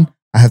one,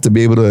 I have to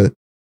be able to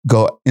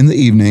go in the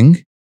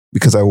evening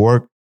because at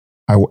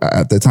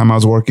the time I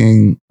was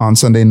working on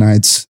Sunday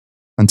nights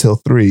until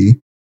 3.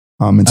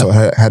 And so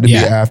it had to be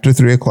after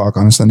 3:00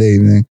 on a Sunday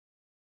evening.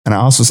 And I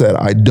also said,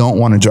 I don't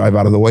want to drive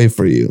out of the way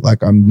for you.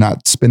 Like I'm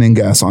not spinning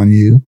gas on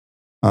you.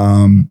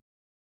 And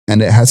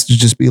it has to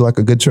just be like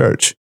a good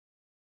church.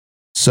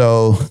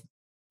 So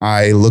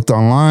I looked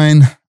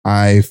online.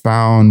 I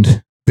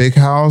found Big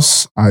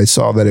House. I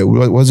saw that it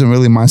wasn't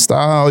really my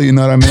style. You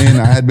know what I mean?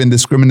 I had been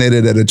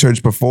discriminated at a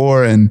church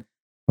before and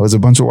there was a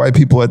bunch of white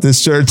people at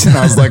this church. And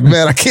I was like,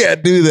 man, I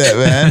can't do that,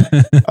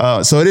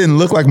 man. So it didn't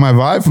look like my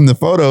vibe from the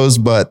photos,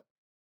 but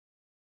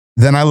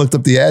then I looked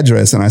up the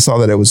address and I saw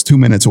that it was 2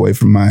 minutes away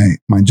from my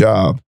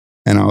job.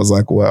 And I was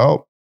like,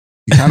 well,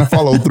 you kind of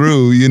follow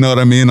through, you know what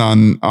I mean?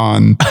 And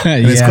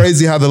it's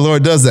crazy how the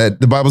Lord does that.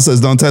 The Bible says,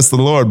 don't test the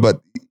Lord,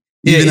 but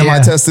even in my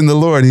testing the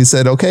Lord, he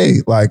said, okay,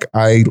 like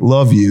I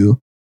love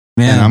you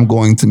and I'm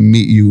going to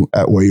meet you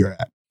at where you're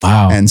at.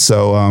 Wow. And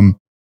so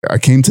I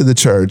came to the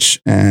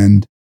church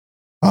and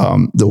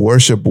the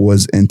worship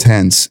was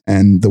intense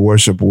and the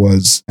worship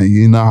was, and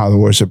you know how the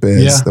worship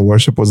is. Yeah. The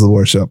worship was the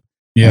worship.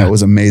 Yeah. And it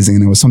was amazing.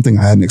 And it was something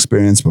I hadn't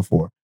experienced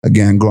before.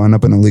 Again, growing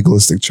up in a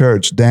legalistic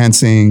church,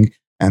 dancing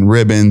and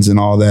ribbons and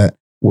all that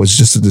was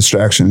just a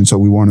distraction. And so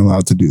we weren't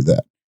allowed to do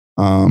that.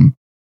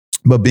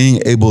 But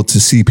being able to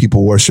see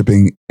people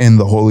worshiping in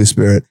the Holy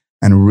Spirit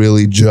and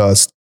really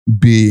just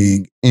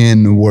being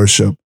in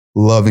worship,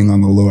 loving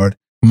on the Lord,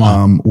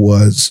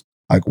 was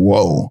like,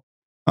 whoa.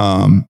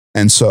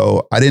 And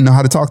so I didn't know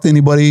how to talk to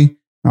anybody.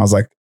 I was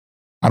like,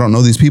 I don't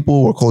know these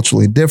people. We're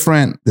culturally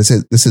different. This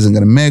isn't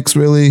going to mix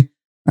really.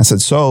 I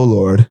said, so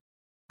Lord,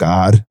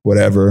 God,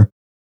 whatever,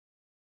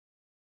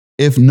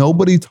 if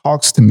nobody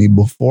talks to me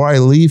before I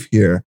leave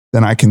here,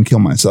 then I can kill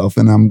myself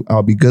and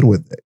I'll be good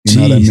with it. You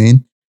know what I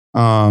mean?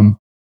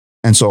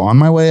 And so on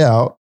my way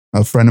out,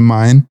 a friend of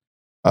mine,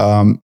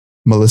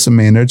 Melissa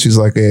Maynard, she's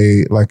like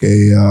a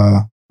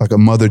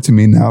mother to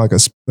me now, like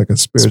a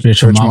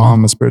spiritual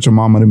mom, a spiritual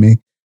mama to me.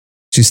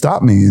 She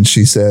stopped me and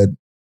she said,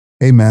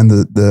 hey man,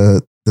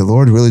 the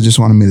Lord really just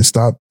wanted me to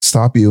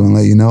stop you and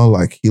let you know,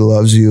 like he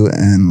loves you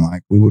and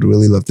like we would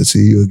really love to see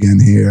you again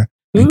here.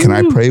 And can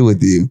I pray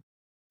with you?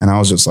 And I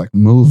was just like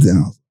moved and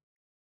I was like,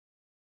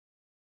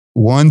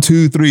 1,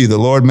 2, 3. The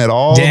Lord met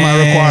all of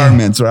my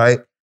requirements, right?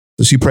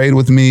 So she prayed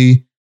with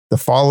me. The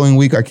following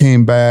week I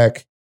came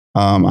back.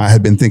 I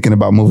had been thinking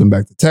about moving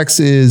back to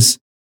Texas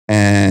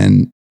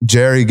and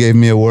Jerry gave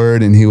me a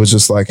word and he was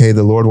just like, hey,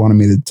 the Lord wanted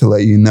me to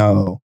let you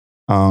know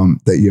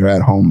that you're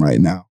at home right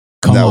now.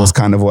 That was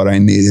kind of what I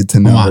needed to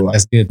know.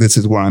 Like, this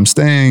is where I'm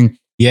staying.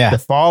 Yeah. The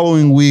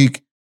following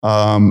week,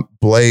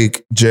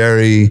 Blake,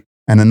 Jerry,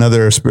 and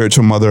another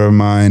spiritual mother of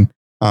mine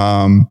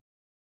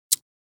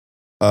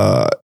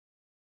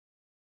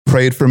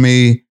prayed for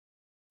me,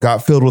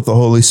 got filled with the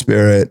Holy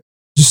Spirit,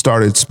 just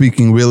started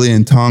speaking really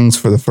in tongues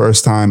for the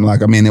first time.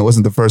 Like, I mean, it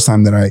wasn't the first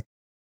time that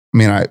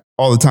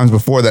all the times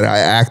before that I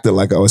acted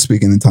like I was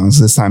speaking in tongues.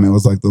 This time it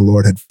was like the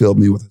Lord had filled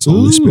me with his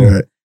Holy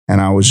Spirit and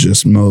I was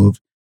just moved.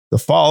 The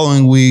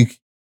following week,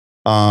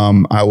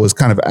 I was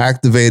kind of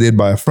activated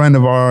by a friend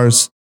of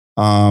ours,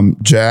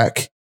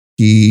 Jack.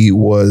 He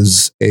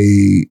was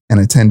an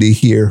attendee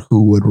here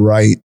who would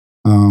write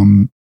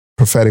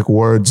prophetic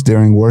words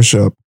during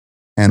worship.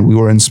 And we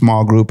were in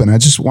small group and I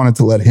just wanted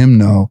to let him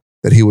know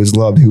that he was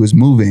loved, he was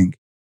moving.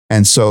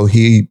 And so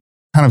he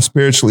kind of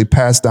spiritually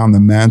passed down the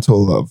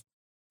mantle of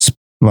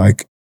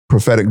like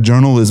prophetic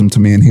journalism to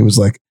me. And he was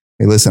like,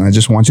 hey, listen, I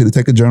just want you to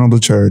take a journal to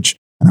church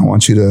and I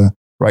want you to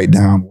write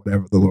down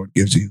whatever the Lord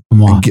gives you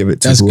and give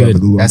it to whoever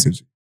the Lord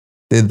gives you.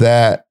 Did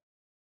that,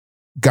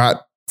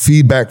 got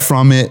feedback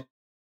from it,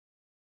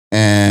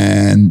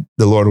 and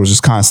the Lord was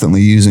just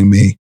constantly using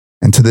me.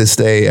 And to this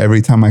day,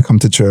 every time I come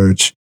to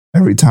church,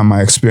 every time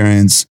I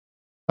experience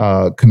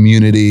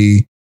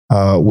community,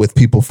 with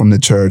people from the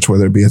church,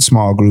 whether it be a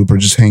small group or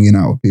just hanging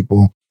out with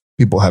people.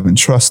 People have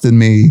entrusted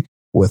me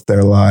with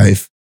their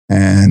life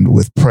and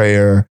with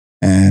prayer.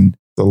 And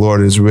the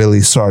Lord is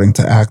really starting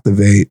to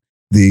activate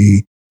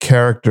the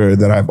character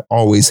that I've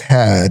always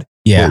had,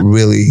 but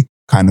really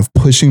kind of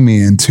pushing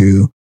me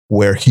into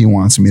where He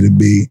wants me to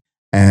be,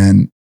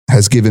 and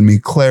has given me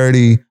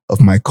clarity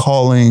of my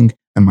calling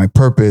and my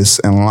purpose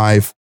in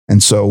life.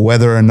 And so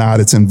whether or not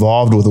it's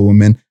involved with a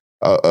woman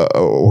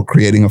or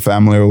creating a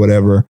family or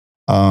whatever,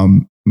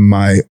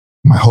 my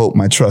hope,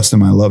 my trust,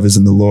 and my love is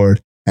in the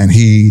Lord, and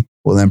He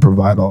will then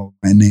provide all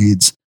my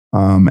needs.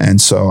 And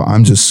so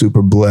I'm just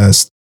super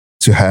blessed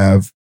to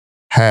have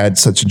had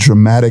such a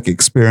dramatic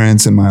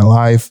experience in my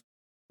life,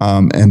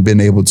 and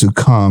been able to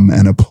come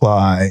and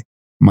apply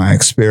my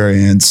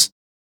experience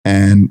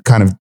and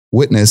kind of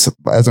witness,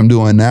 as I'm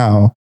doing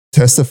now,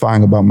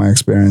 testifying about my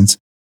experience,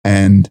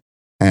 and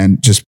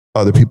just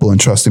other people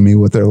entrusting me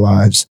with their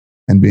lives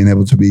and being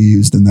able to be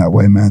used in that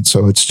way, man.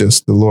 So it's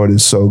just, the Lord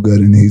is so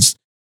good, and He's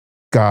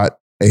got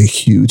a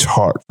huge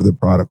heart for the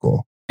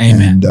prodigal.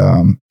 Amen.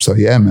 And so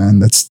yeah, man,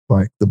 that's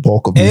like the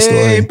bulk of my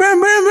story.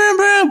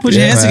 Put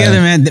your hands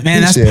together, man.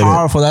 Man, that's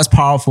powerful. That's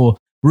powerful.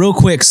 Real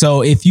quick.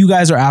 So if you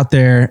guys are out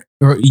there,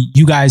 or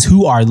you guys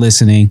who are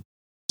listening,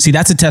 see,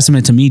 that's a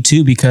testament to me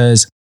too,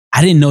 because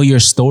I didn't know your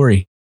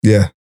story.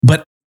 Yeah.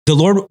 But the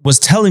Lord was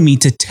telling me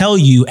to tell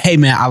you, hey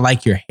man, I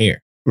like your hair.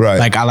 Right.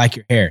 Like, I like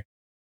your hair.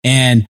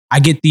 And I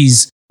get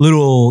these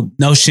little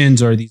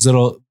notions or these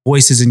little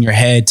voices in your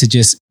head to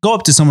just go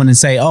up to someone and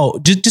say, oh,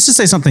 just to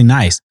say something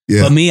nice.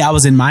 Yeah. But me, I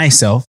was in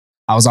myself.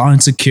 I was all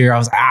insecure. I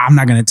was, I'm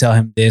not going to tell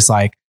him this.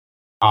 Like,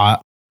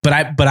 but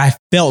I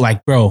felt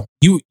like, bro,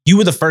 you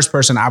were the first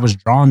person I was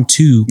drawn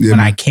to when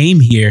I came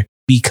here,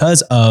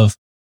 because of,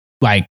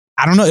 like,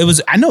 I don't know.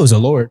 I know it was the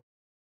Lord.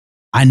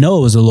 I know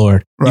it was the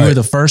Lord. Right. You were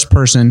the first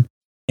person.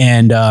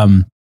 And,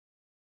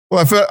 well,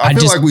 I feel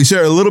like we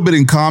share a little bit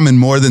in common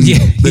more than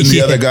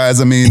the other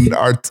guys. I mean,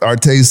 our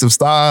taste of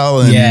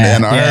style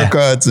and our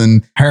haircuts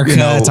and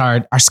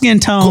our skin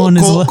tone.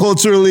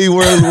 Culturally,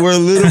 we're a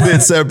little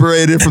bit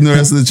separated from the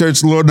rest of the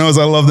church. Lord knows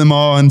I love them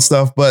all and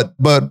stuff. But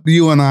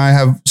you and I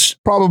have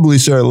probably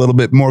share a little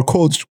bit more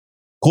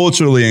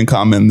culturally in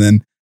common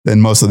than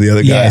most of the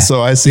other guys.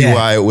 So I see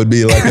why it would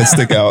be like a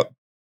stick out.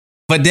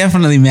 But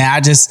definitely, man, I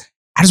just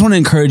want to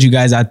encourage you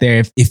guys out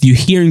there. If you're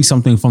hearing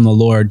something from the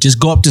Lord, just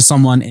go up to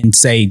someone and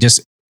say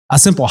just a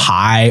simple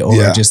hi, or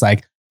just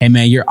like, hey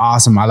man, you're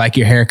awesome. I like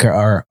your haircut,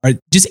 or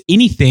just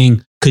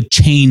anything could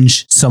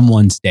change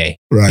someone's day.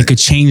 Right. It could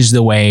change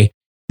the way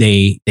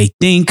they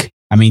think.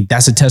 I mean,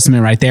 that's a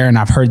testament right there. And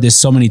I've heard this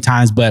so many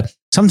times, but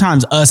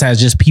sometimes us as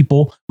just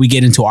people, we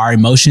get into our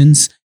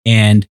emotions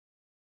and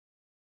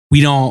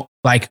we're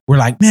like,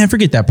 man,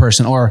 forget that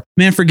person, or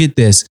man, forget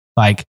this.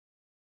 Like,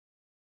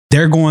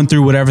 they're going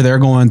through whatever they're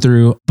going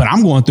through, but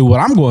I'm going through what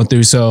I'm going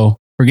through. So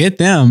forget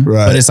them.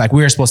 Right. But it's like,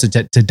 we're supposed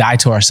to die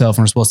to ourselves,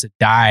 and we're supposed to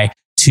die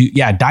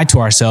to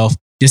ourselves,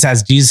 just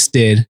as Jesus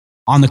did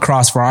on the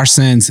cross for our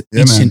sins.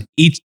 Yeah,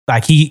 each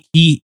like he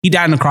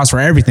died on the cross for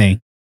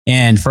everything.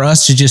 And for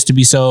us to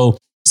be so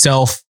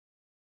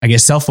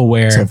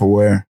self-aware.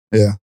 Self-aware.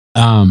 Yeah.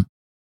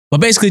 But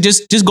basically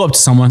just go up to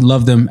someone,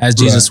 love them as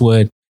Jesus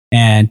would.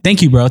 And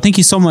thank you, bro. Thank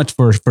you so much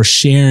for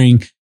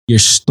sharing your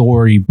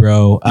story,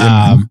 bro.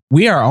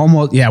 We are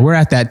almost, we're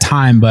at that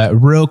time, but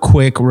real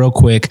quick,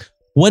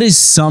 what is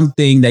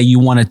something that you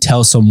want to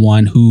tell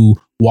someone who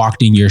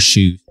walked in your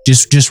shoes?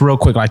 Just real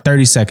quick, like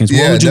 30 seconds.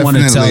 What would you want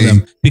to tell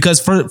them?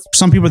 Because for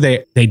some people,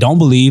 they don't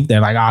believe.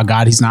 They're like, oh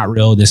God, He's not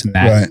real, this and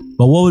that. Right.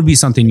 But what would be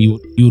something you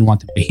would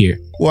want them to hear?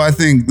 Well, I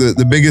think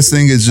the biggest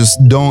thing is just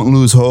don't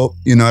lose hope.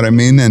 You know what I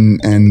mean?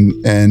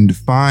 And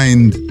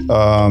find,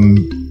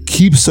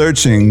 keep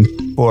searching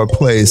for a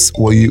place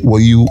where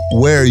you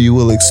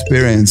will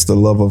experience the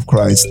love of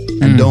Christ,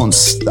 and don't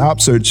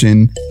stop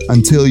searching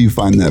until you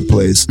find that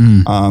place.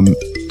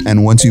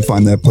 And once you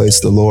find that place,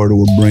 the Lord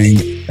will bring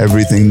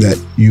everything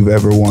that you've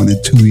ever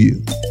wanted to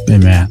you.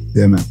 Amen.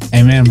 Yeah, man.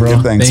 Amen, bro.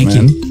 Yeah, thanks, thank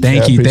man. you.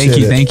 Thank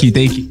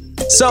you.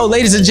 So,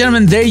 ladies and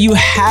gentlemen, there you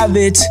have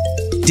it.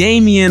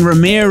 Damian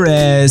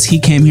Ramirez, he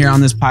came here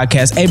on this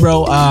podcast. Hey,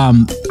 bro,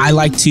 I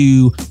like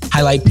to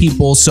highlight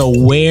people. So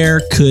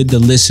where could the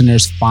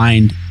listeners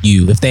find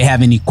you? If they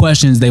have any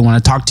questions, they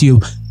want to talk to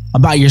you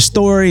about your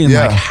story and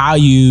like how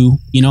you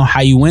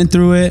went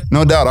through it.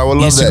 No doubt. I would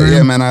love that.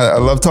 Yeah, man. I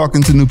love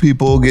talking to new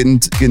people, getting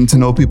to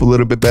know people a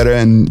little bit better,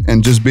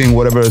 and just being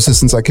whatever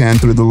assistance I can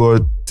through the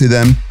Lord to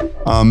them.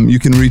 You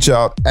can reach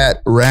out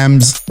at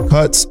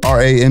Ramzcutz,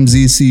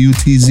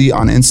 RAMZCUTZ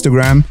on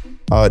Instagram.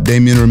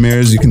 Damian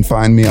Ramirez, you can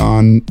find me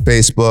on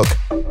Facebook.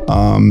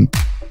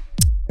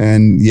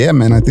 And yeah,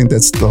 man, I think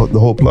that's the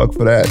whole plug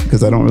for that,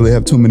 because I don't really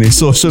have too many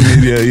social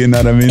media, you know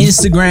what I mean?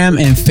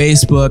 Instagram and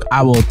Facebook,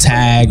 I will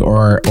tag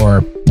or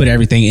put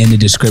everything in the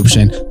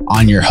description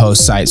on your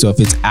host site. So if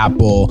it's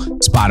Apple,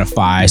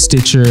 Spotify,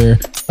 Stitcher,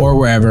 or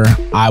wherever,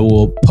 I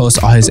will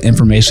post all his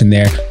information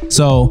there.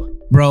 So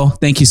Bro,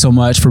 thank you so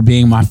much for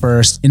being my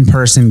first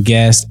in-person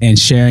guest and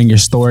sharing your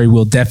story.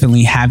 We'll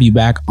definitely have you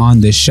back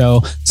on this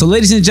show. So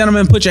ladies and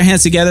gentlemen, put your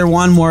hands together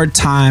one more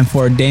time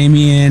for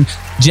Damien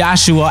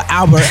Joshua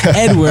Albert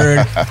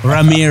Edward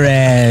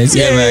Ramirez.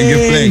 Yeah, man,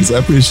 give thanks. I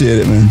appreciate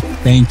it, man.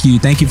 Thank you.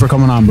 Thank you for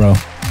coming on, bro.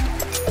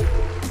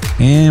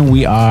 And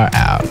we are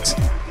out.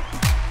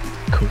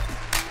 Cool.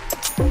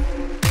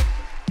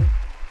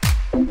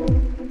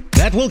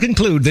 That will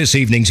conclude this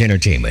evening's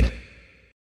entertainment.